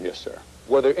 Yes, sir.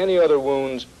 Were there any other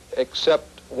wounds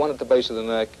except one at the base of the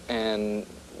neck and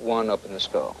one up in the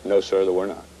skull? No, sir, there were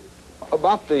not.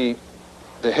 About the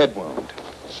head wound?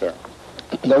 Sir.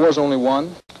 There was only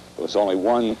one? There was only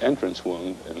one entrance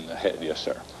wound in the head, yes,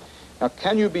 sir. Now,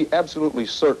 can you be absolutely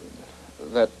certain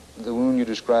that the wound you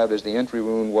described as the entry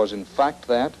wound was in fact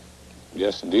that?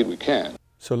 Yes, indeed, we can.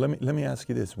 So let me ask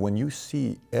you this. When you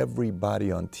see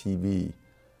everybody on TV,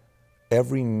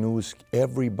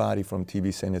 everybody from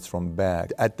TV saying it's from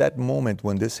back, at that moment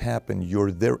when this happened,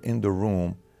 you're there in the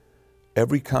room,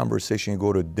 every conversation, you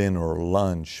go to dinner,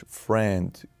 lunch,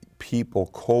 friend, people,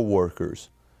 co-workers,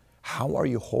 how are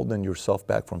you holding yourself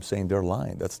back from saying they're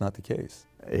lying? That's not the case.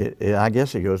 I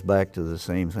guess it goes back to the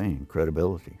same thing,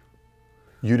 credibility.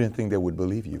 You didn't think they would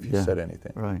believe you if you said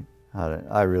anything. Right.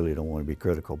 I really don't want to be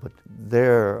critical, but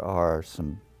there are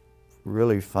some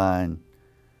really fine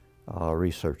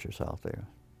researchers out there.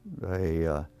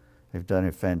 They've done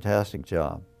a fantastic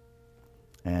job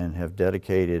and have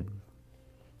dedicated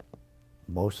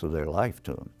most of their life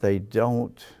to them. They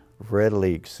don't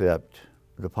readily accept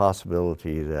the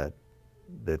possibility that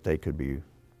they could be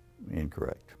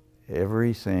incorrect.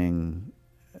 Everything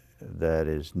that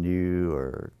is new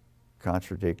or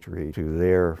contradictory to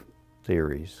their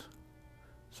theories,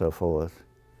 so forth,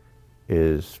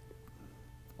 is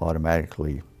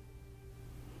automatically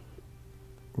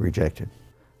rejected.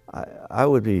 I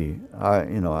would be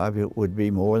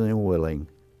more than willing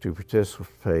to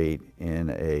participate in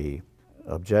a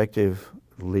objective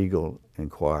legal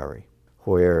inquiry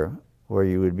where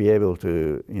you would be able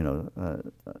to,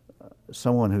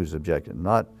 someone who's objective,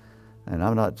 and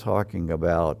I'm not talking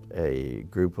about a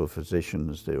group of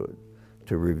physicians to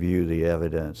review the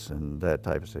evidence and that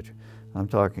type of situation. I'm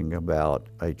talking about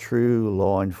a true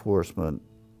law enforcement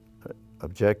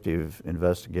objective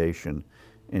investigation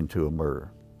into a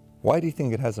murder. Why do you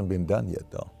think it hasn't been done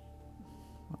yet, though?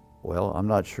 Well, I'm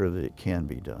not sure that it can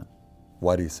be done.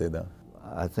 Why do you say that?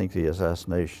 I think the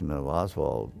assassination of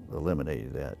Oswald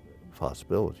eliminated that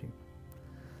possibility.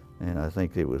 And I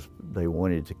think they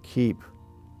wanted to keep,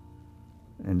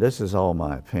 and this is all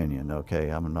my opinion,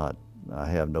 okay? I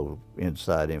have no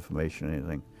inside information or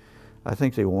anything. I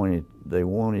think they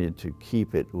wanted to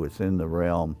keep it within the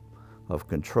realm of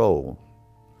control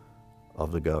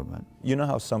of the government. You know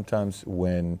how sometimes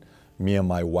when me and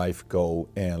my wife go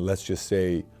and let's just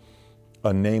say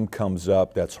a name comes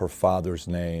up that's her father's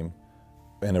name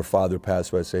and her father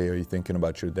passed away, I say, are you thinking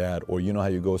about your dad? Or you know how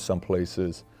you go some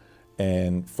places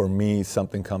and for me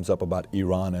something comes up about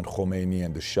Iran and Khomeini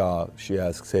and the Shah, she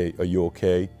asks, hey, are you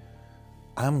okay?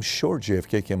 I'm sure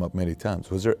JFK came up many times.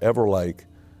 Was there ever like,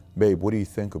 babe, what do you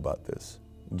think about this?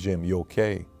 Jim, you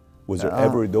okay? Was there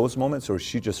ever those moments, or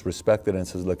she just respected it and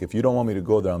says, look, if you don't want me to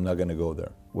go there, I'm not going to go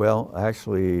there? Well,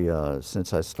 actually,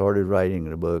 since I started writing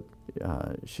the book,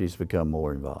 she's become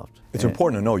more involved. It's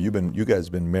important to know you guys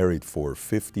have been married for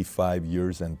 55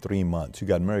 years and 3 months. You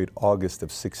got married August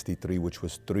of '63, which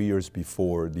was 3 years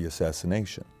before the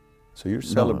assassination. So you're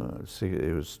celebrating. No, see,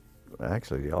 it was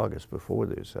actually the August before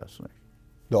the assassination.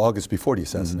 The August before the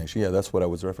assassination, yeah, that's what I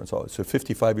was referencing. So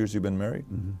 55 years you've been married?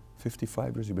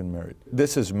 55 years you've been married.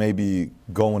 This is maybe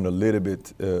going a little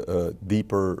bit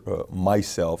deeper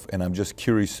myself, and I'm just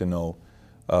curious to know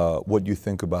what you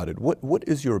think about it. What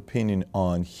is your opinion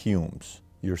on Humes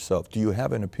yourself? Do you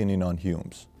have an opinion on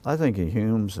Humes? I think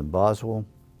Humes and Boswell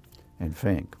and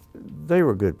Finck, they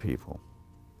were good people.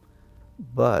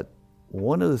 But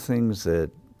one of the things that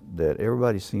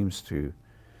everybody seems to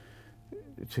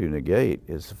negate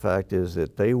is the fact is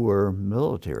that they were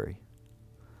military.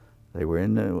 They were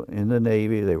in the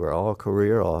Navy. They were all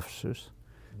career officers.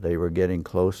 They were getting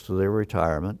close to their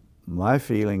retirement. My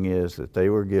feeling is that they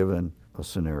were given a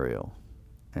scenario,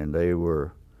 and they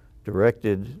were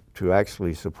directed to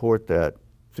actually support that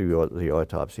through the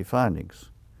autopsy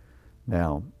findings.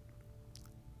 Now,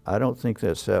 I don't think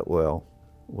that sat well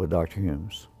with Dr.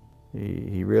 Humes.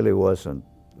 He really wasn't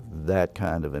that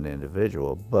kind of an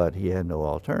individual, but he had no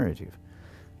alternative.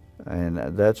 And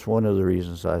that's one of the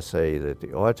reasons I say that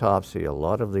the autopsy, a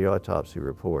lot of the autopsy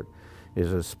report,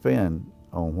 is a spin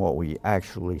on what we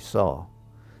actually saw.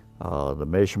 The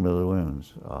measurement of the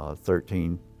wounds,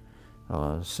 13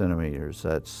 centimeters,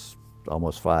 that's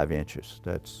almost 5 inches.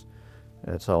 That's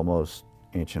almost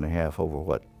 1.5 inches over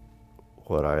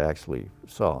what I actually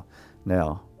saw.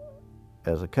 Now,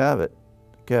 as a caveat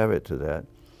to that,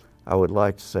 I would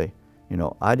like to say,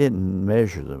 I didn't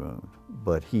measure the wound,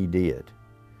 but he did.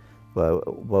 But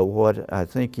what I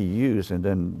think he used, and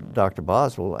then Dr.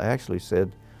 Boswell actually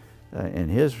said in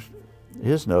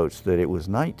his notes that it was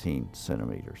 19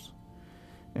 centimeters.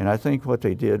 And I think what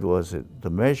they did was that the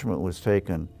measurement was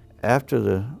taken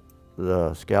after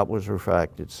the scalp was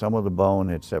refracted. Some of the bone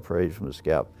had separated from the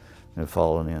scalp and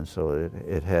fallen in, so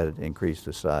it had increased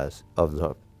the size of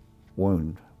the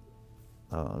wound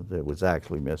that was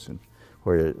actually missing,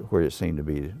 where it seemed to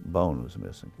be bone was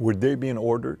missing. Were they being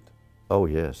ordered? Oh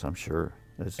yes, I'm sure.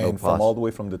 And from all the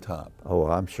way from the top? Oh,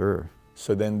 I'm sure.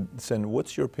 So then,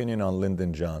 what's your opinion on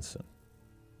Lyndon Johnson?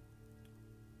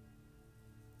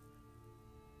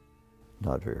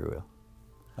 Not very well.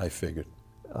 I figured.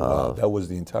 Wow, that was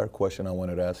the entire question I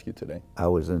wanted to ask you today. I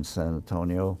was in San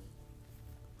Antonio,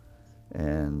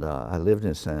 and I lived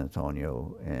in San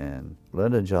Antonio, and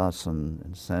Lyndon Johnson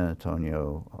in San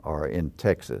Antonio, or in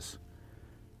Texas,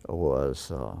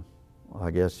 was, I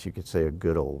guess you could say, a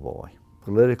good old boy.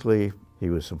 Politically, he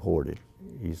was supported.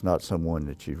 He's not someone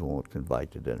that you'd want to invite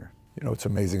to dinner. It's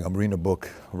amazing. I'm reading a book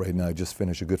right now. I just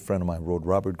finished. A good friend of mine wrote,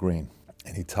 Robert Greene,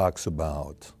 and he talks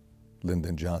about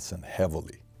Lyndon Johnson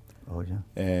heavily. Oh, yeah.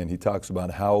 And he talks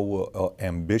about how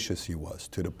ambitious he was,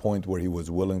 to the point where he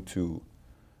was willing to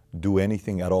do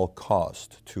anything at all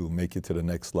cost to make it to the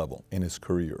next level in his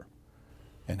career.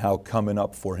 And how coming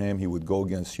up for him, he would go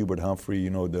against Hubert Humphrey, you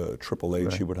know, the Triple H,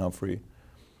 right. Hubert Humphrey.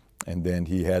 And then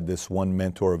he had this one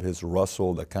mentor of his,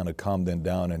 Russell, that kind of calmed him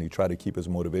down, and he tried to keep his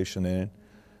motivation in.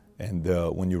 And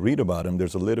when you read about him,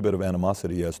 there's a little bit of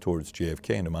animosity he has towards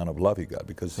JFK and the amount of love he got,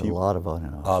 because a lot of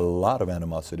animosity. A lot of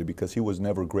animosity, because he was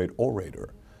never a great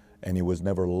orator, and he was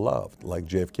never loved like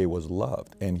JFK was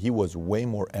loved. And he was way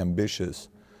more ambitious.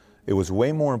 It was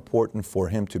way more important for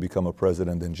him to become a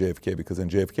president than JFK, because in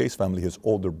JFK's family, his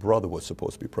older brother was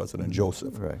supposed to be president,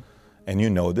 Joseph. Right. And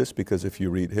you know this because if you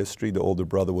read history, the older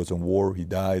brother was in war, he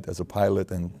died as a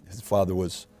pilot, and his father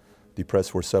was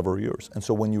depressed for several years. And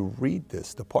so when you read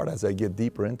this, the part as I get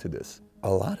deeper into this,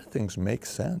 a lot of things make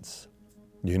sense.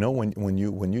 You know, when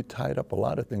you tie it up, a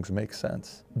lot of things make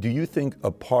sense. Do you think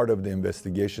a part of the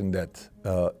investigation that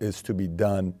is to be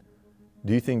done,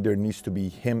 do you think there needs to be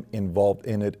him involved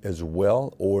in it as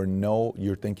well? Or no,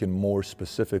 you're thinking more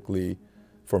specifically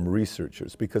from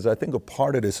researchers? Because I think a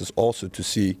part of this is also to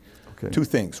see two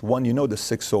things. One, you know the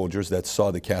 6 soldiers that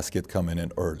saw the casket coming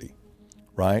in early,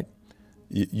 right?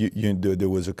 There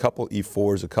was a couple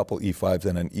E4s, a couple E5s,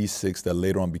 and an E6 that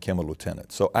later on became a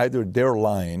lieutenant. So either they're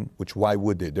lying, which why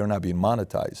would they? They're not being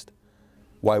monetized.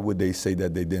 Why would they say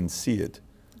that they didn't see it?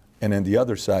 And then the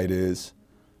other side is,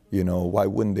 you know, why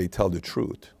wouldn't they tell the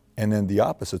truth? And then the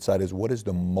opposite side is, what is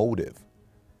the motive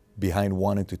behind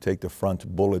wanting to take the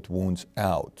front bullet wounds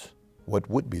out? What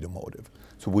would be the motive?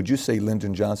 So would you say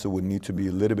Lyndon Johnson would need to be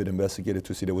a little bit investigated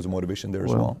to see there was a motivation there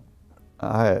as well?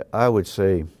 I would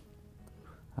say,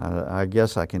 I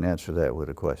guess I can answer that with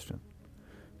a question.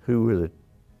 Who were the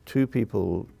 2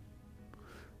 people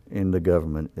in the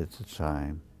government at the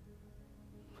time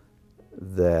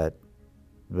that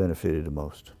benefited the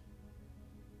most?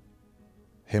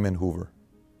 Him and Hoover.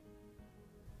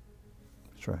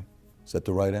 That's right. Is that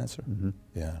the right answer? Mm-hmm.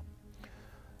 Yeah.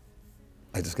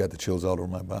 I just got the chills all over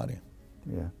my body.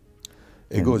 Yeah.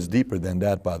 It goes deeper than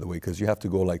that, by the way, because you have to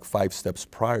go like 5 steps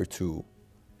prior to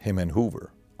him and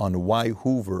Hoover on why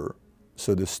Hoover.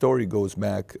 So the story goes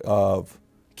back of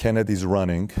Kennedy's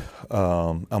running.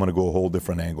 I'm going to go a whole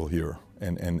different angle here,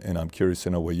 and I'm curious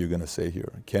to know what you're going to say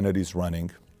here. Kennedy's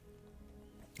running,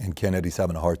 and Kennedy's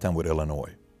having a hard time with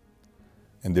Illinois.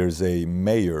 And there's a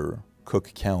mayor,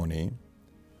 Cook County,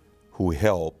 who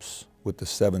helps with the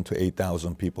 7,000 to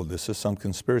 8,000 people. This is some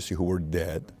conspiracy who were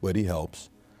dead, but he helps.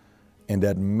 And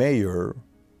that mayor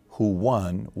who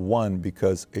won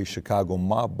because a Chicago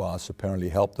mob boss apparently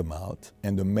helped him out.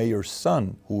 And the mayor's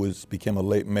son, who became a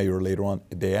late mayor later on,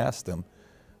 they asked him,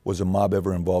 was a mob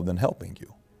ever involved in helping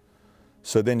you?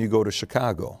 So then you go to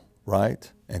Chicago,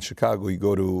 right? And Chicago, you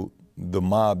go to the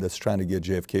mob that's trying to get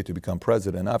JFK to become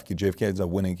president. After JFK ends up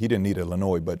winning, he didn't need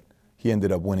Illinois, but he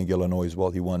ended up winning Illinois as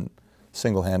well. He won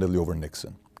single-handedly over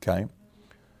Nixon, okay?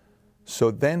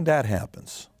 So then that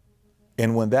happens.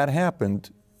 And when that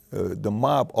happened, the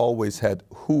mob always had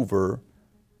Hoover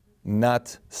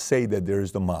not say that there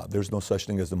is the mob. There's no such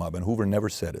thing as the mob. And Hoover never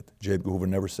said it. J. Edgar Hoover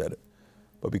never said it.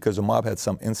 But because the mob had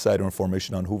some insider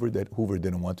information on Hoover that Hoover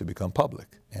didn't want to become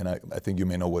public. And I think you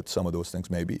may know what some of those things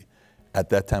may be. At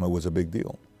that time, it was a big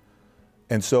deal.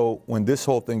 And so when this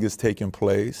whole thing is taking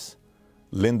place,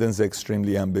 Lyndon's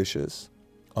extremely ambitious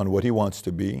on what he wants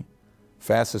to be.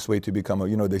 Fastest way to become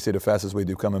they say the fastest way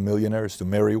to become a millionaire is to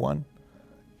marry one.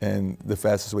 And the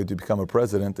fastest way to become a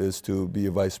president is to be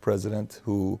a vice president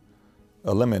who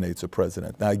eliminates a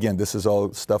president. Now, again, this is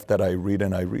all stuff that I read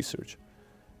and I research.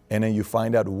 And then you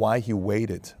find out why he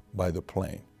waited by the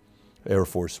plane, Air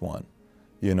Force One.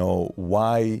 You know,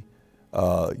 why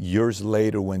years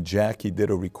later when Jackie did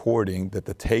a recording that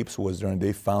the tapes was there and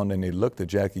they found and they looked at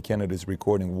Jackie Kennedy's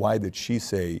recording, why did she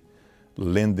say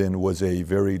Lyndon was a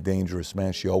very dangerous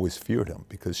man? She always feared him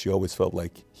because she always felt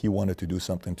like he wanted to do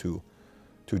something to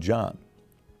John.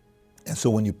 And so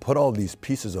when you put all these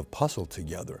pieces of puzzle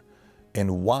together,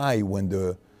 and why when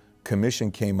the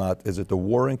commission came out, is it the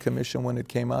Warren Commission when it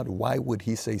came out, why would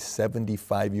he say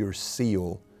 75-year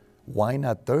seal? Why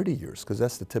not 30 years? Because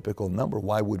that's the typical number.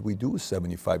 Why would we do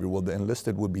 75 years? Well, the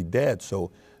enlisted would be dead, so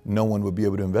no one would be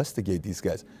able to investigate these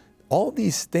guys. All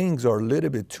these things are a little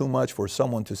bit too much for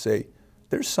someone to say,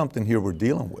 there's something here we're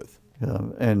dealing with. Yeah,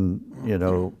 and you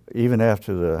know, even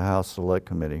after the House Select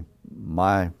Committee,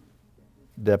 my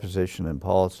deposition and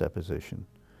Paul's deposition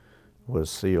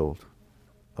was sealed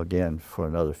again for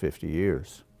another 50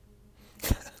 years.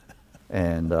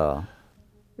 And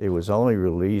it was only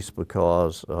released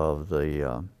because of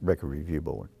the Record Review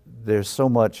Board. There's so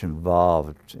much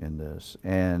involved in this,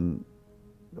 and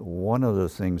one of the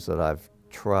things that I've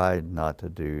tried not to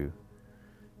do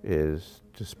is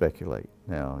to speculate.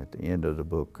 Now, at the end of the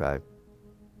book, A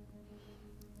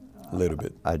little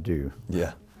bit. I do.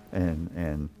 Yeah.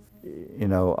 And you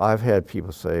know, I've had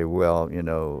people say, well, you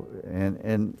know,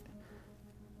 and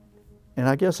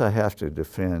I guess I have to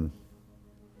defend.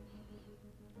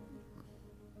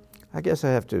 I guess I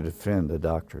have to defend the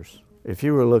doctors. If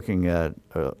you were looking at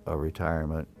a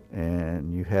retirement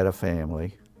and you had a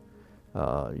family,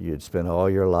 you'd spent all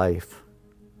your life,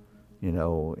 you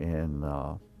know, in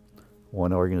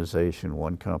one organization,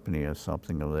 one company, or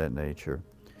something of that nature,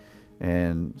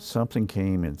 and something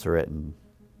came and threatened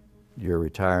your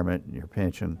retirement, your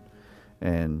pension,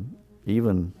 and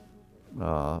even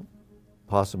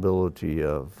possibility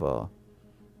of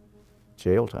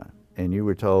jail time. And you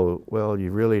were told, well,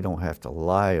 you really don't have to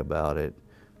lie about it,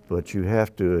 but you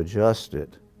have to adjust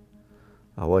it,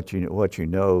 what you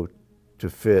know, to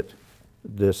fit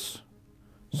this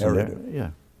narrative.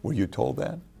 Yeah. Were you told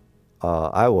that?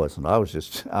 I wasn't. I was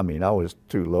just, I mean, I was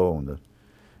too low on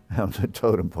the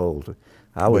totem pole.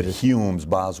 But Humes,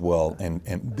 Boswell, and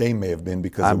they may have been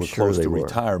because they were close to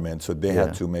retirement, so they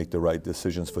had to make the right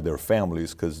decisions for their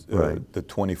families because the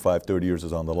 25, 30 years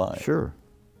is on the line. Sure.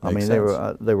 Makes I mean,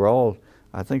 sense. they were all,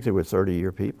 I think they were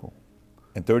 30-year people.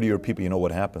 And 30-year people, you know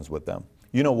what happens with them.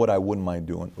 You know what I wouldn't mind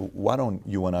doing? Why don't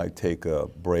you and I take a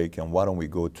break, and why don't we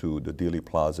go to the Dealey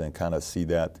Plaza and kind of see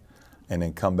that, and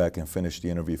then come back and finish the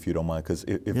interview if you don't mind? Because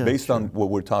if based on what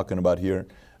we're talking about here,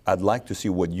 I'd like to see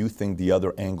what you think the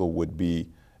other angle would be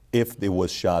if it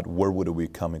was shot. Where would it be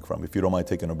coming from? If you don't mind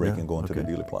taking a break and going to the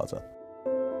Dealey Plaza.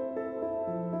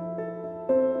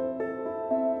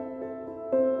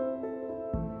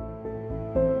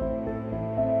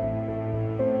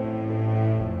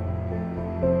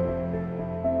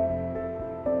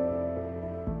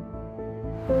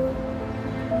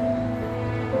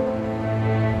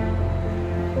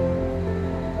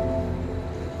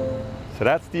 So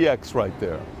that's the X right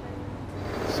there.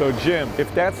 So Jim,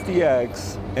 if that's the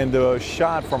X and the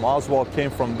shot from Oswald came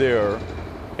from there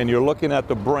and you're looking at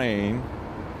the brain,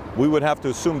 we would have to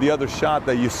assume the other shot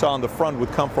that you saw in the front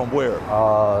would come from where?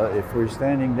 If we're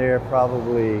standing there,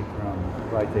 probably from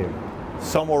right there.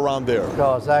 Somewhere around there.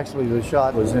 Because actually the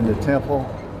shot was in the temple,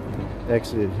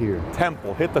 exited here.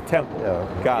 Temple, hit the temple.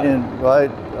 Yeah. Got it. Right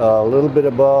a little bit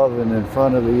above and in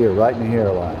front of the ear, right in the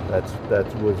hairline.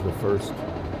 That was the first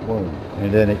wound.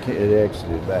 And then it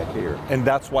exited back here. And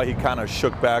that's why he kind of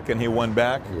shook back and he went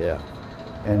back? Yeah.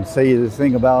 And see, the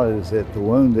thing about it is that the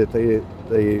wound that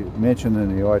they mentioned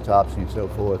in the autopsy and so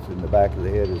forth in the back of the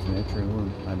head is an entry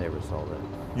wound. I never saw that.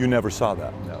 You never saw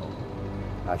that? No.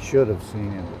 I should have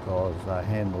seen it because I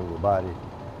handled the body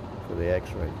for the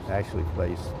x-rays. I actually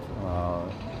placed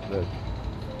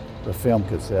the film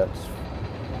cassettes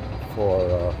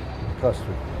for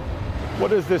custody. What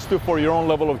does this do for your own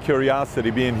level of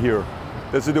curiosity being here?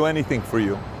 Does it do anything for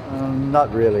you?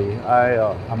 Not really.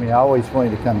 I mean, I always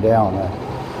wanted to come down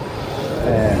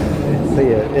and see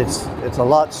it. It's a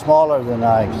lot smaller than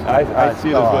I see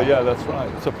it as well. Yeah, that's right.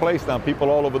 It's a place now. People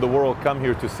all over the world come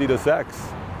here to see this X.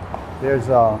 There's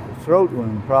a throat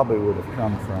wound probably would have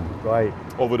come from right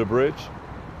over the bridge.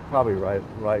 Probably right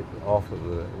off of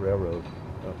the railroad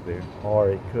up there, or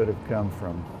it could have come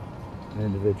from an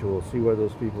individual. See where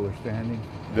those people are standing?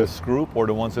 This group or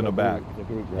the ones in the back? The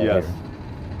group right yes.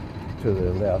 There, to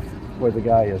the left, where the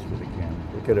guy is with the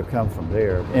camera. It could have come from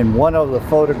there. In one of the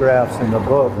photographs in the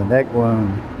book, the neck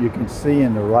wound, you can see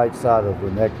in the right side of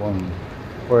the neck wound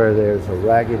where there's a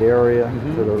ragged area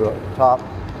to the top.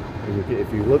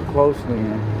 If you look closely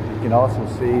in, you can also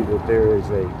see that there is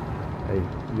a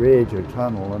ridge or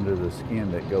tunnel under the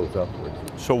skin that goes upwards.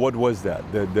 So what was that?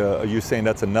 Are you saying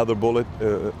that's another bullet?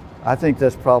 I think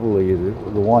that's probably the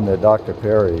one that Dr.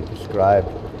 Pierre described,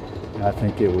 and I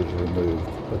think it was removed.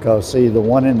 Because see, the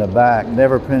one in the back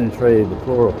never penetrated the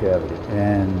pleural cavity,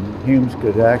 and Humes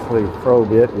could actually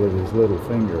probe it with his little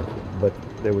finger, but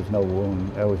there was no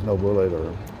wound, there was no bullet.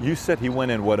 Or you said he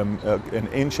went in, what, an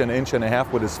inch and a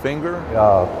half with his finger?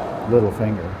 Little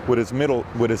finger. With his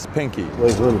pinky? With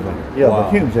his little finger. Yeah, wow.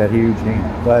 But Humes had huge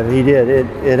hands. But he did,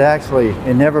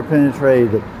 it never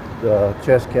penetrated the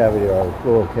chest cavity or the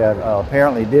pleural cavity.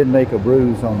 Apparently did make a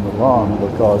bruise on the lung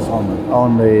because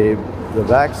on the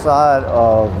back side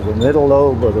of the middle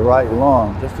lobe of the right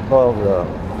lung, just above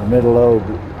the middle lobe,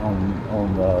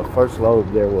 on the first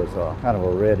lobe, there was a kind of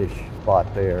a reddish spot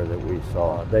there that we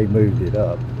saw. They moved it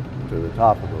up to the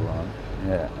top of the lung.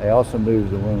 Yeah, they also moved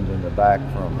the wound in the back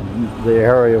from the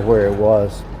area where it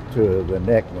was to the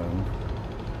neck wound.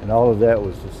 And all of that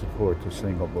was to support the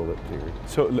single bullet theory.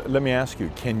 So let me ask you,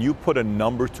 can you put a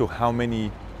number to how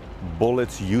many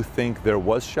bullets you think there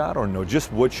was shot or no?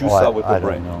 Just what you saw with the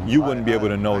brain. Don't know. You wouldn't be able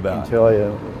to know that. I can tell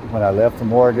you, when I left the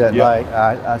morgue that night,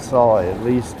 I saw at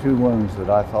least 2 wounds that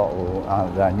I thought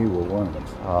that I knew were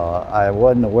wounds. I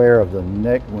wasn't aware of the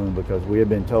neck wound because we had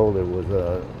been told it was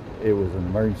an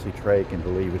emergency trach and to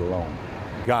leave it alone.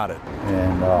 Got it.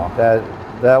 And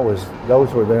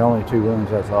those were the only 2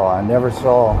 wounds I saw. I never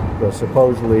saw the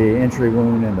supposedly entry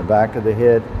wound in the back of the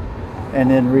head.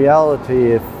 And in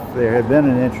reality, if there had been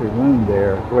an entry wound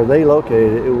there, where they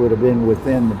located it, it would have been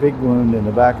within the big wound in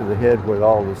the back of the head where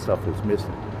all this stuff was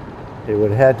missing. It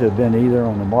would have had to have been either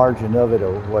on the margin of it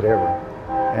or whatever.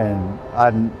 And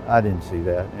I didn't see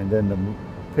that. And then the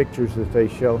pictures that they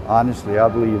show, honestly, I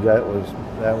believe that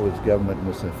was government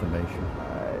misinformation.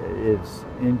 It's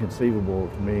inconceivable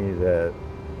to me that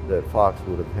Fox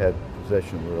would have had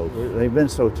possession of those. They've been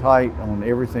so tight on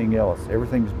everything else.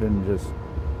 Everything's been just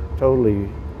totally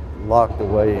locked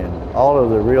away, and all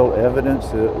of the real evidence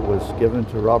that was given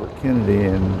to Robert Kennedy,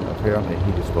 and apparently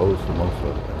he disposed of most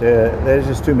of it. There's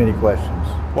just too many questions.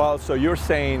 Well, so you're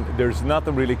saying there's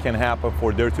nothing really can happen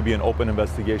for there to be an open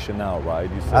investigation now, right?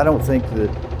 You said I don't think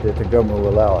that the government will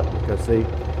allow it because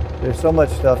there's so much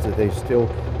stuff that they still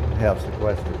have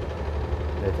sequestered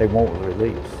that they won't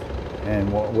release.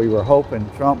 And what we were hoping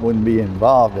Trump wouldn't be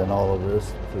involved in all of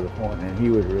this to the point, and he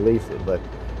would release it,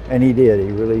 and he did.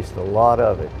 He released a lot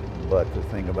of it. But the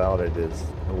thing about it is,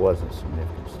 it wasn't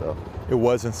significant stuff. it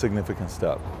wasn't significant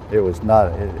stuff. It was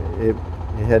not. It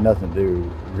had nothing to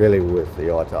do really with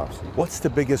the autopsy. What's the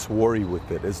biggest worry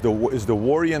with it? Is the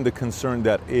worry and the concern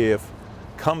that if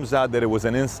comes out that it was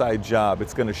an inside job,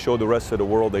 it's going to show the rest of the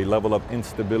world a level of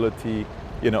instability,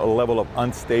 a level of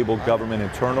unstable government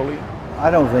internally? I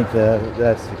don't think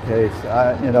that's the case.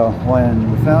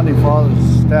 When the founding fathers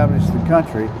established the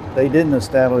country, they didn't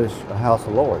establish a House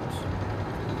of Lords.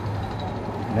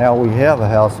 Now we have a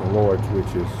House of Lords,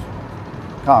 which is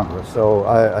Congress. So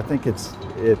I think it's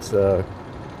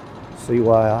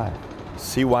CYI.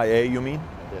 CYA, you mean?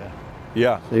 Yeah.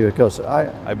 Yeah. See, because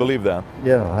I believe that.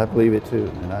 Yeah, I believe it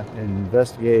too. And I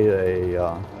investigated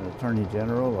an attorney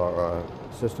general or an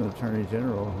assistant attorney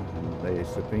general, and they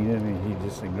subpoenaed him, and he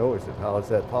just ignores it. How is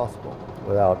that possible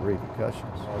without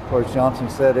repercussions? Of course, Johnson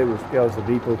said it was because the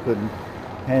people couldn't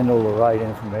handle the right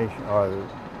information or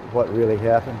what really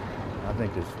happened. I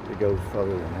think it goes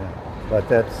further than that. But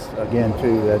that's, again,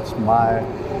 too, that's my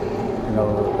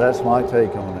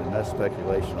take on it, and that's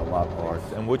speculation on my part.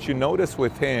 And what you notice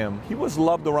with him, he was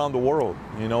loved around the world.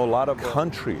 A lot of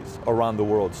countries around the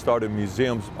world started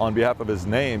museums on behalf of his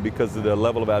name because of the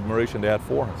level of admiration they had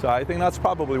for him. So I think that's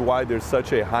probably why there's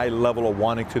such a high level of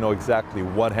wanting to know exactly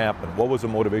what happened. What was the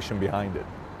motivation behind it?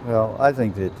 Well, I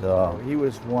think that he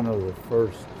was one of the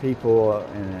first people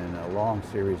in a long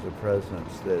series of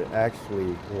presidents that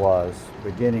actually was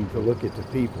beginning to look at the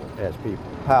people as people.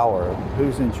 Power,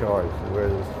 who's in charge, whether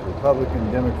it's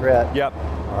Republican, Democrat, yep,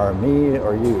 or me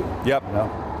or you. Yep.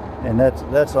 And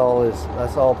that's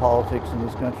all politics in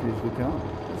this country has become.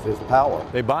 It's power.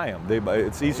 They buy them.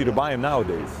 It's easy to buy them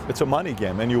nowadays. It's a money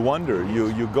game, and you wonder.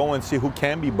 You go and see who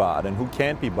can be bought and who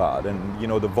can't be bought, and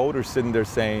the voters sitting there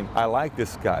saying, "I like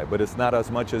this guy," but it's not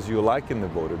as much as you like in the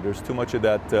voter. There's too much of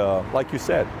that. Like you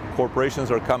said,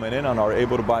 corporations are coming in and are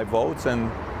able to buy votes,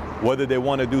 and whether they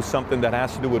want to do something that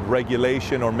has to do with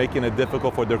regulation or making it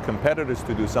difficult for their competitors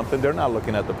to do something, they're not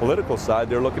looking at the political side.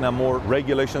 They're looking at more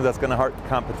regulations that's going to hurt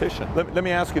competition. Let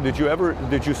me ask you, did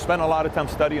you spend a lot of time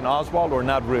studying Oswald or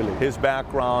not really? His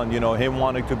background, him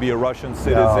wanting to be a Russian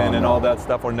citizen and all that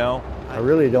stuff, or no? I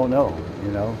really don't know.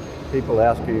 People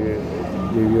ask you,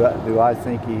 do I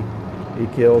think he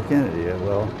killed Kennedy?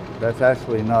 Well, that's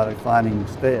actually not a finding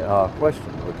question,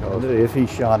 because if he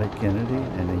shot at Kennedy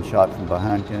and he shot from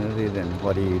behind Kennedy, then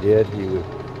what he did, he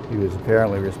was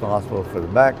apparently responsible for the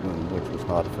back wound, which was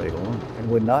not a fatal wound,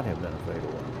 and would not have been a fatal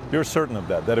wound. You're certain of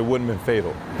that it wouldn't have been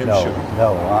fatal, him shooting?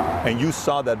 No. And you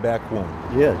saw that back wound?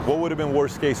 Yes. What would have been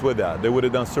worst case with that? They would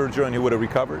have done surgery and he would have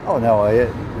recovered? Oh, no,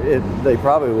 they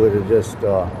probably would have just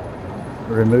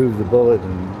removed the bullet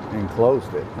and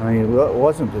closed it. I mean, it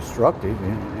wasn't destructive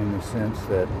in the sense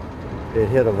that it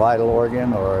hit a vital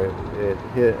organ or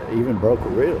it even broke a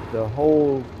rib. The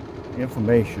whole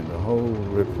information, the whole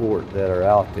report that are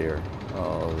out there,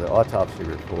 the autopsy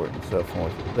report and so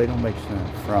forth, they don't make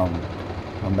sense from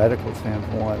a medical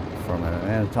standpoint, from an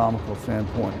anatomical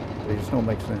standpoint. They just don't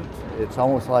make sense. It's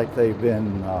almost like they've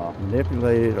been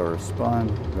manipulated or spun.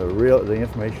 The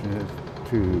information is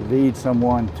to lead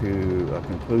someone to a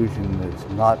conclusion that's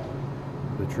not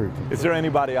the truth. Is there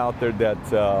anybody out there that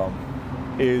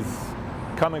is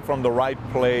coming from the right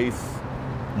place,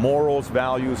 morals,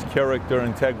 values, character,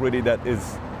 integrity, that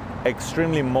is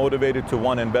extremely motivated to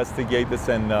want to investigate this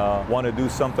and want to do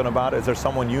something about it? Is there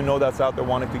someone you know that's out there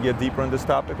wanting to get deeper in this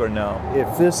topic, or no?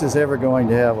 If this is ever going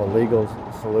to have a legal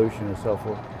solution and so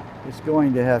forth, it's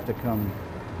going to have to come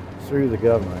through the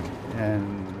government,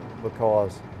 and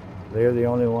because they're the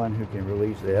only one who can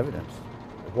release the evidence.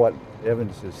 What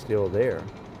evidence is still there?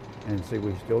 And see,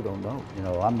 we still don't know. You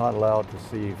know, I'm not allowed to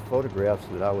see photographs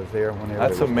that I was there whenever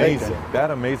That's it was amazing. taken.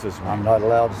 That amazes me. I'm not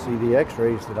allowed to see the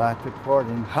x-rays that I took part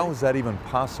in. How is that even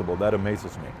possible? That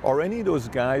amazes me. Are any of those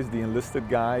guys, the enlisted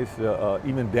guys,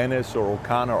 even Dennis or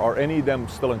O'Connor, are any of them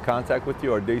still in contact with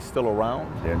you? Are they still around?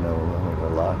 They're no longer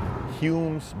alive.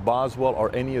 Humes, Boswell, are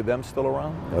any of them still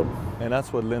around? Nope. And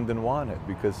that's what Lyndon wanted,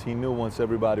 because he knew once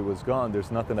everybody was gone,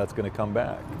 there's nothing that's going to come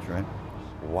back. That's right.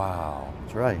 Wow.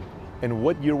 That's right. And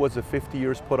what year was the 50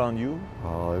 years put on you?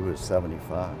 Oh, it was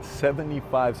 75.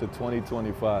 75 to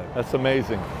 2025. That's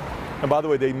amazing. And by the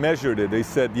way, they measured it. They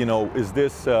said, you know, is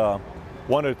this,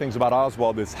 one of the things about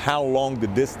Oswald is how long the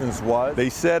distance was. They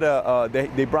said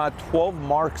they brought 12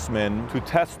 marksmen to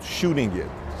test shooting it.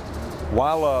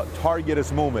 While a target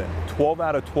is moving, 12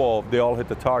 out of 12, they all hit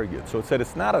the target. So it said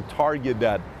it's not a target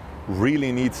that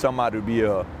really needs somebody to be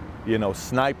a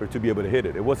sniper to be able to hit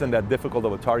it. It wasn't that difficult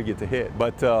of a target to hit.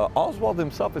 But Oswald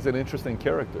himself is an interesting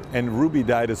character. And Ruby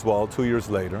died as well 2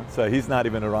 years later. So he's not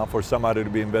even around for somebody to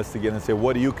be investigated and say,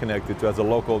 what are you connected to as a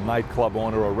local nightclub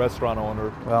owner or restaurant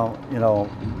owner? Well, you know,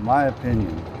 my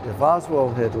opinion, if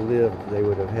Oswald had lived, they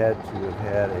would have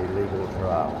had a legal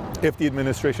trial. If the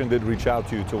administration did reach out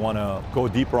to you to want to go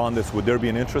deeper on this, would there be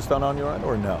an interest on your end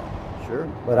or no? Sure,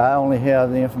 but I only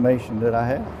have the information that I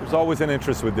have. There's always an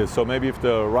interest with this, so maybe if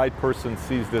the right person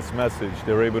sees this message,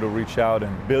 they're able to reach out,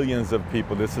 and billions of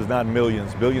people, this is not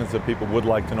millions, billions of people would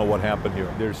like to know what happened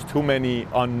here. There's too many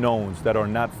unknowns that are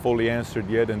not fully answered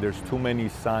yet, and there's too many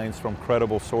signs from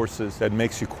credible sources that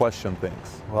makes you question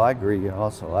things. Well, I agree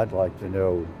also. I'd like to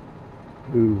know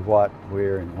who, what,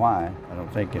 where, and why. I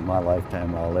don't think in my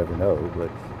lifetime I'll ever know, but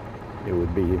it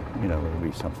would be, you know, it would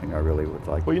be something I really would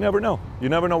like. Well, you never know. You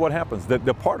never know what happens.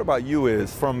 The part about you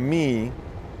is, from me,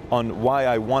 on why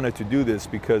I wanted to do this,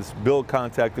 because Bill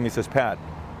contacted me, says, Pat,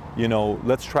 you know,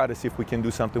 let's try to see if we can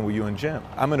do something with you and Jim.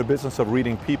 I'm in the business of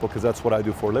reading people because that's what I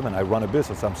do for a living. I run a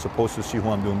business. I'm supposed to see who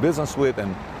I'm doing business with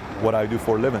and what I do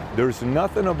for a living. There's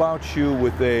nothing about you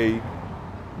with a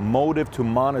motive to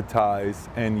monetize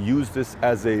and use this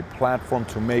as a platform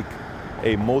to make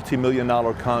a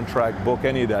multi-million-dollar contract, book,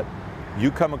 any of that. You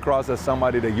come across as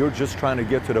somebody that you're just trying to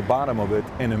get to the bottom of it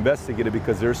and investigate it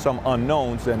because there's some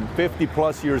unknowns, and 50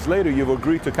 plus years later you've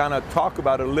agreed to kind of talk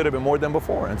about it a little bit more than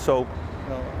before. And so,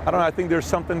 I don't know, I think there's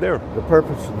something there. The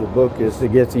purpose of the book is to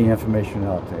get the information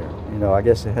out there. You know, I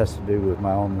guess it has to do with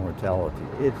my own mortality.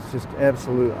 It's just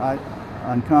absolutely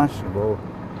unconscionable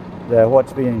that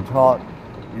what's being taught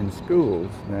in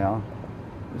schools now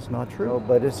is not true,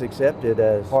 but it's accepted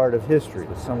as part of history.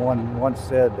 Someone once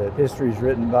said that history is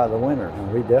written by the winner,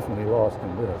 and we definitely lost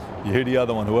in this. You hear the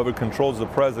other one, whoever controls the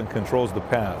present controls the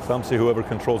past. Some say whoever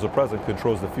controls the present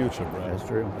controls the future, right? That's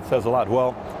true. It says a lot.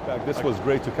 Well, in fact, this was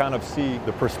great to kind of see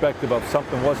the perspective of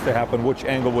something was to happen, which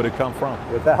angle would it come from?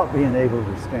 Without being able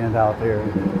to stand out there,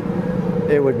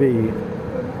 it would be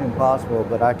impossible,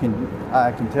 but I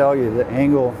can tell you the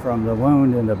angle from the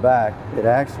wound in the back, it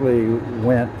actually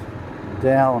went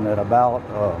down at about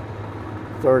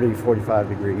 30, 45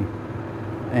 degree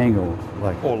angle.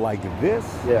 Like this?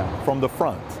 Yeah. From the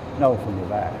front? No, from the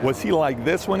back. Was he like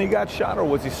this when he got shot, or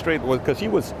was he straight? Because he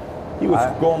was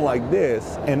going like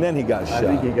this, and then he got shot. I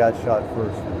think he got shot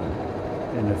first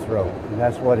in the throat, and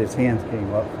that's what his hands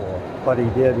came up for. What he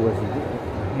did was the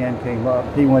hand came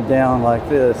up, he went down like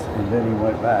this, and then he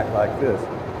went back like this.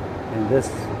 And this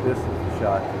is the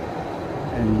shot.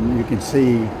 And you can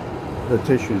see the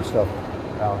tissue and stuff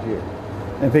out here.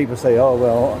 And people say, oh,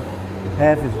 well,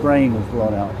 half his brain was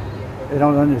blown out. They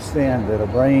don't understand that a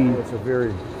brain is a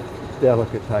very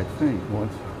delicate type thing.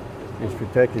 Once it's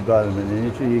protected by the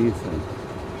meninges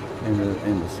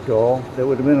and the skull, there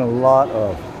would have been a lot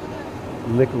of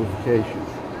liquefaction,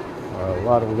 or a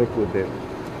lot of liquid that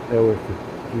was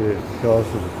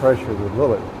because of the pressure of the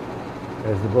bullet.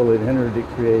 As the bullet entered, it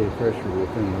created pressure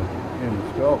within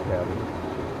the skull cavity,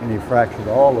 and he fractured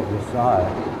all of the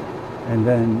side. And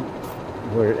then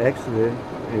where it exited,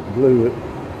 it blew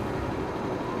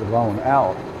the bone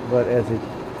out. But as it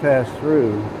passed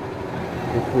through,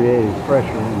 it created pressure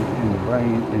in the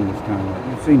brain, and it's kind of like,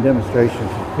 you've seen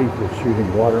demonstrations of people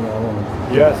shooting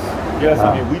watermelons. Yes.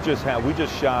 I mean, we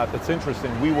just shot. It's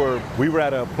interesting. We were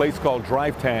at a place called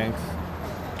Drive Tanks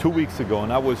 2 weeks ago,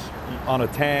 and I was on a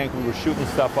tank. We were shooting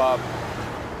stuff up,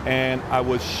 and I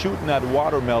was shooting at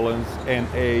watermelons and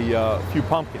a few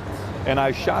pumpkins. And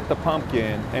I shot the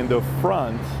pumpkin, and the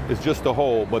front is just a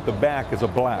hole, but the back is a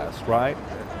blast, right?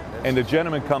 And the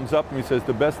gentleman comes up and he says,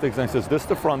 the best thing, and he says, this is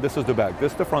the front, this is the back,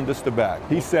 this is the front, this is the back.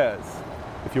 He says,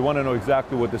 if you want to know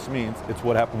exactly what this means, it's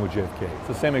what happened with JFK. It's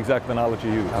the same exact analogy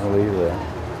used. I believe that.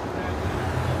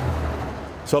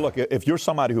 So look, if you're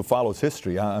somebody who follows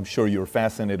history, I'm sure you're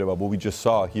fascinated about what we just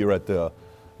saw here at the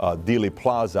Dealey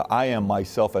Plaza. I am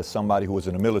myself as somebody who was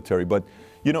in the military, but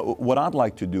you know, what I'd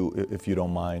like to do, if you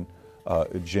don't mind,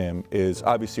 Jim, is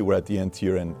obviously we're at the end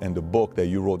here, and the book that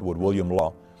you wrote with William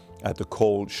Law, At the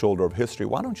Cold Shoulder of History.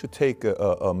 Why don't you take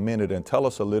a minute and tell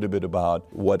us a little bit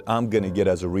about what I'm going to get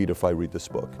as a reader if I read this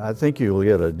book? I think you'll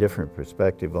get a different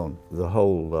perspective on the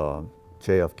whole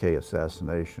JFK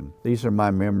assassination. These are my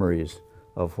memories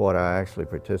of what I actually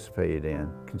participated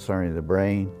in concerning the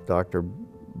brain. Dr.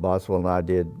 Boswell and I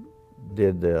did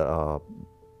the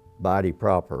body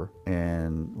proper,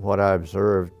 and what I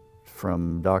observed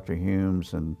from Dr.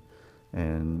 Hume's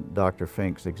and Dr.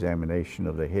 Finck's examination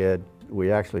of the head.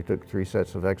 We actually took 3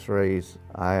 sets of x-rays.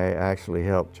 I actually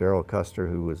helped Gerald Custer,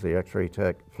 who was the x-ray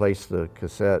tech, place the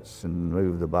cassettes and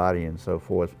move the body and so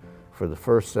forth. For the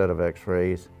first set of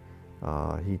x-rays,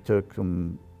 he took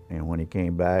them, and when he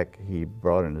came back, he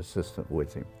brought an assistant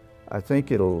with him. I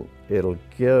think it'll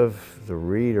give the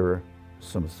reader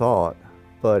some thought,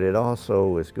 but it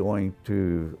also is going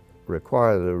to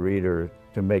require the reader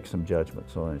to make some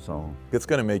judgments on its own. It's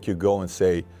going to make you go and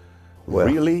say, Well,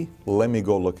 really? Let me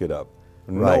go look it up.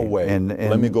 No Right. way. And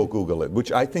let me go Google it,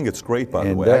 which I think it's great, by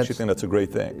the way. I actually think that's a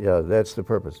great thing. Yeah, that's the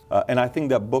purpose. And I think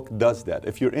that book does that.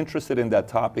 If you're interested in that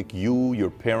topic, you, your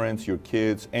parents, your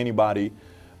kids, anybody,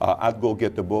 I'd go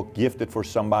get the book, gift it for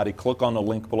somebody, click on the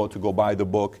link below to go buy the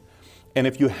book. And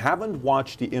if you haven't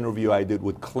watched the interview I did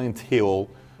with Clint Hill,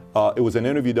 it was an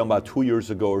interview done about 2 years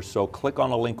ago or so. Click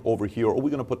on a link over here, or we're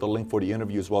going to put the link for the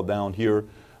interview as well down here.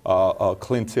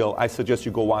 Clint Hill, I suggest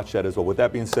you go watch that as well. With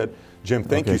that being said, Jim,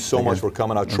 thank you so much for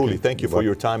coming out. Truly, thank you for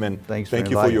your time, and Thanks thank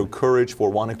for you for your inviting me. courage for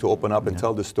wanting to open up and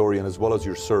tell the story, and as well as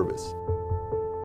your service.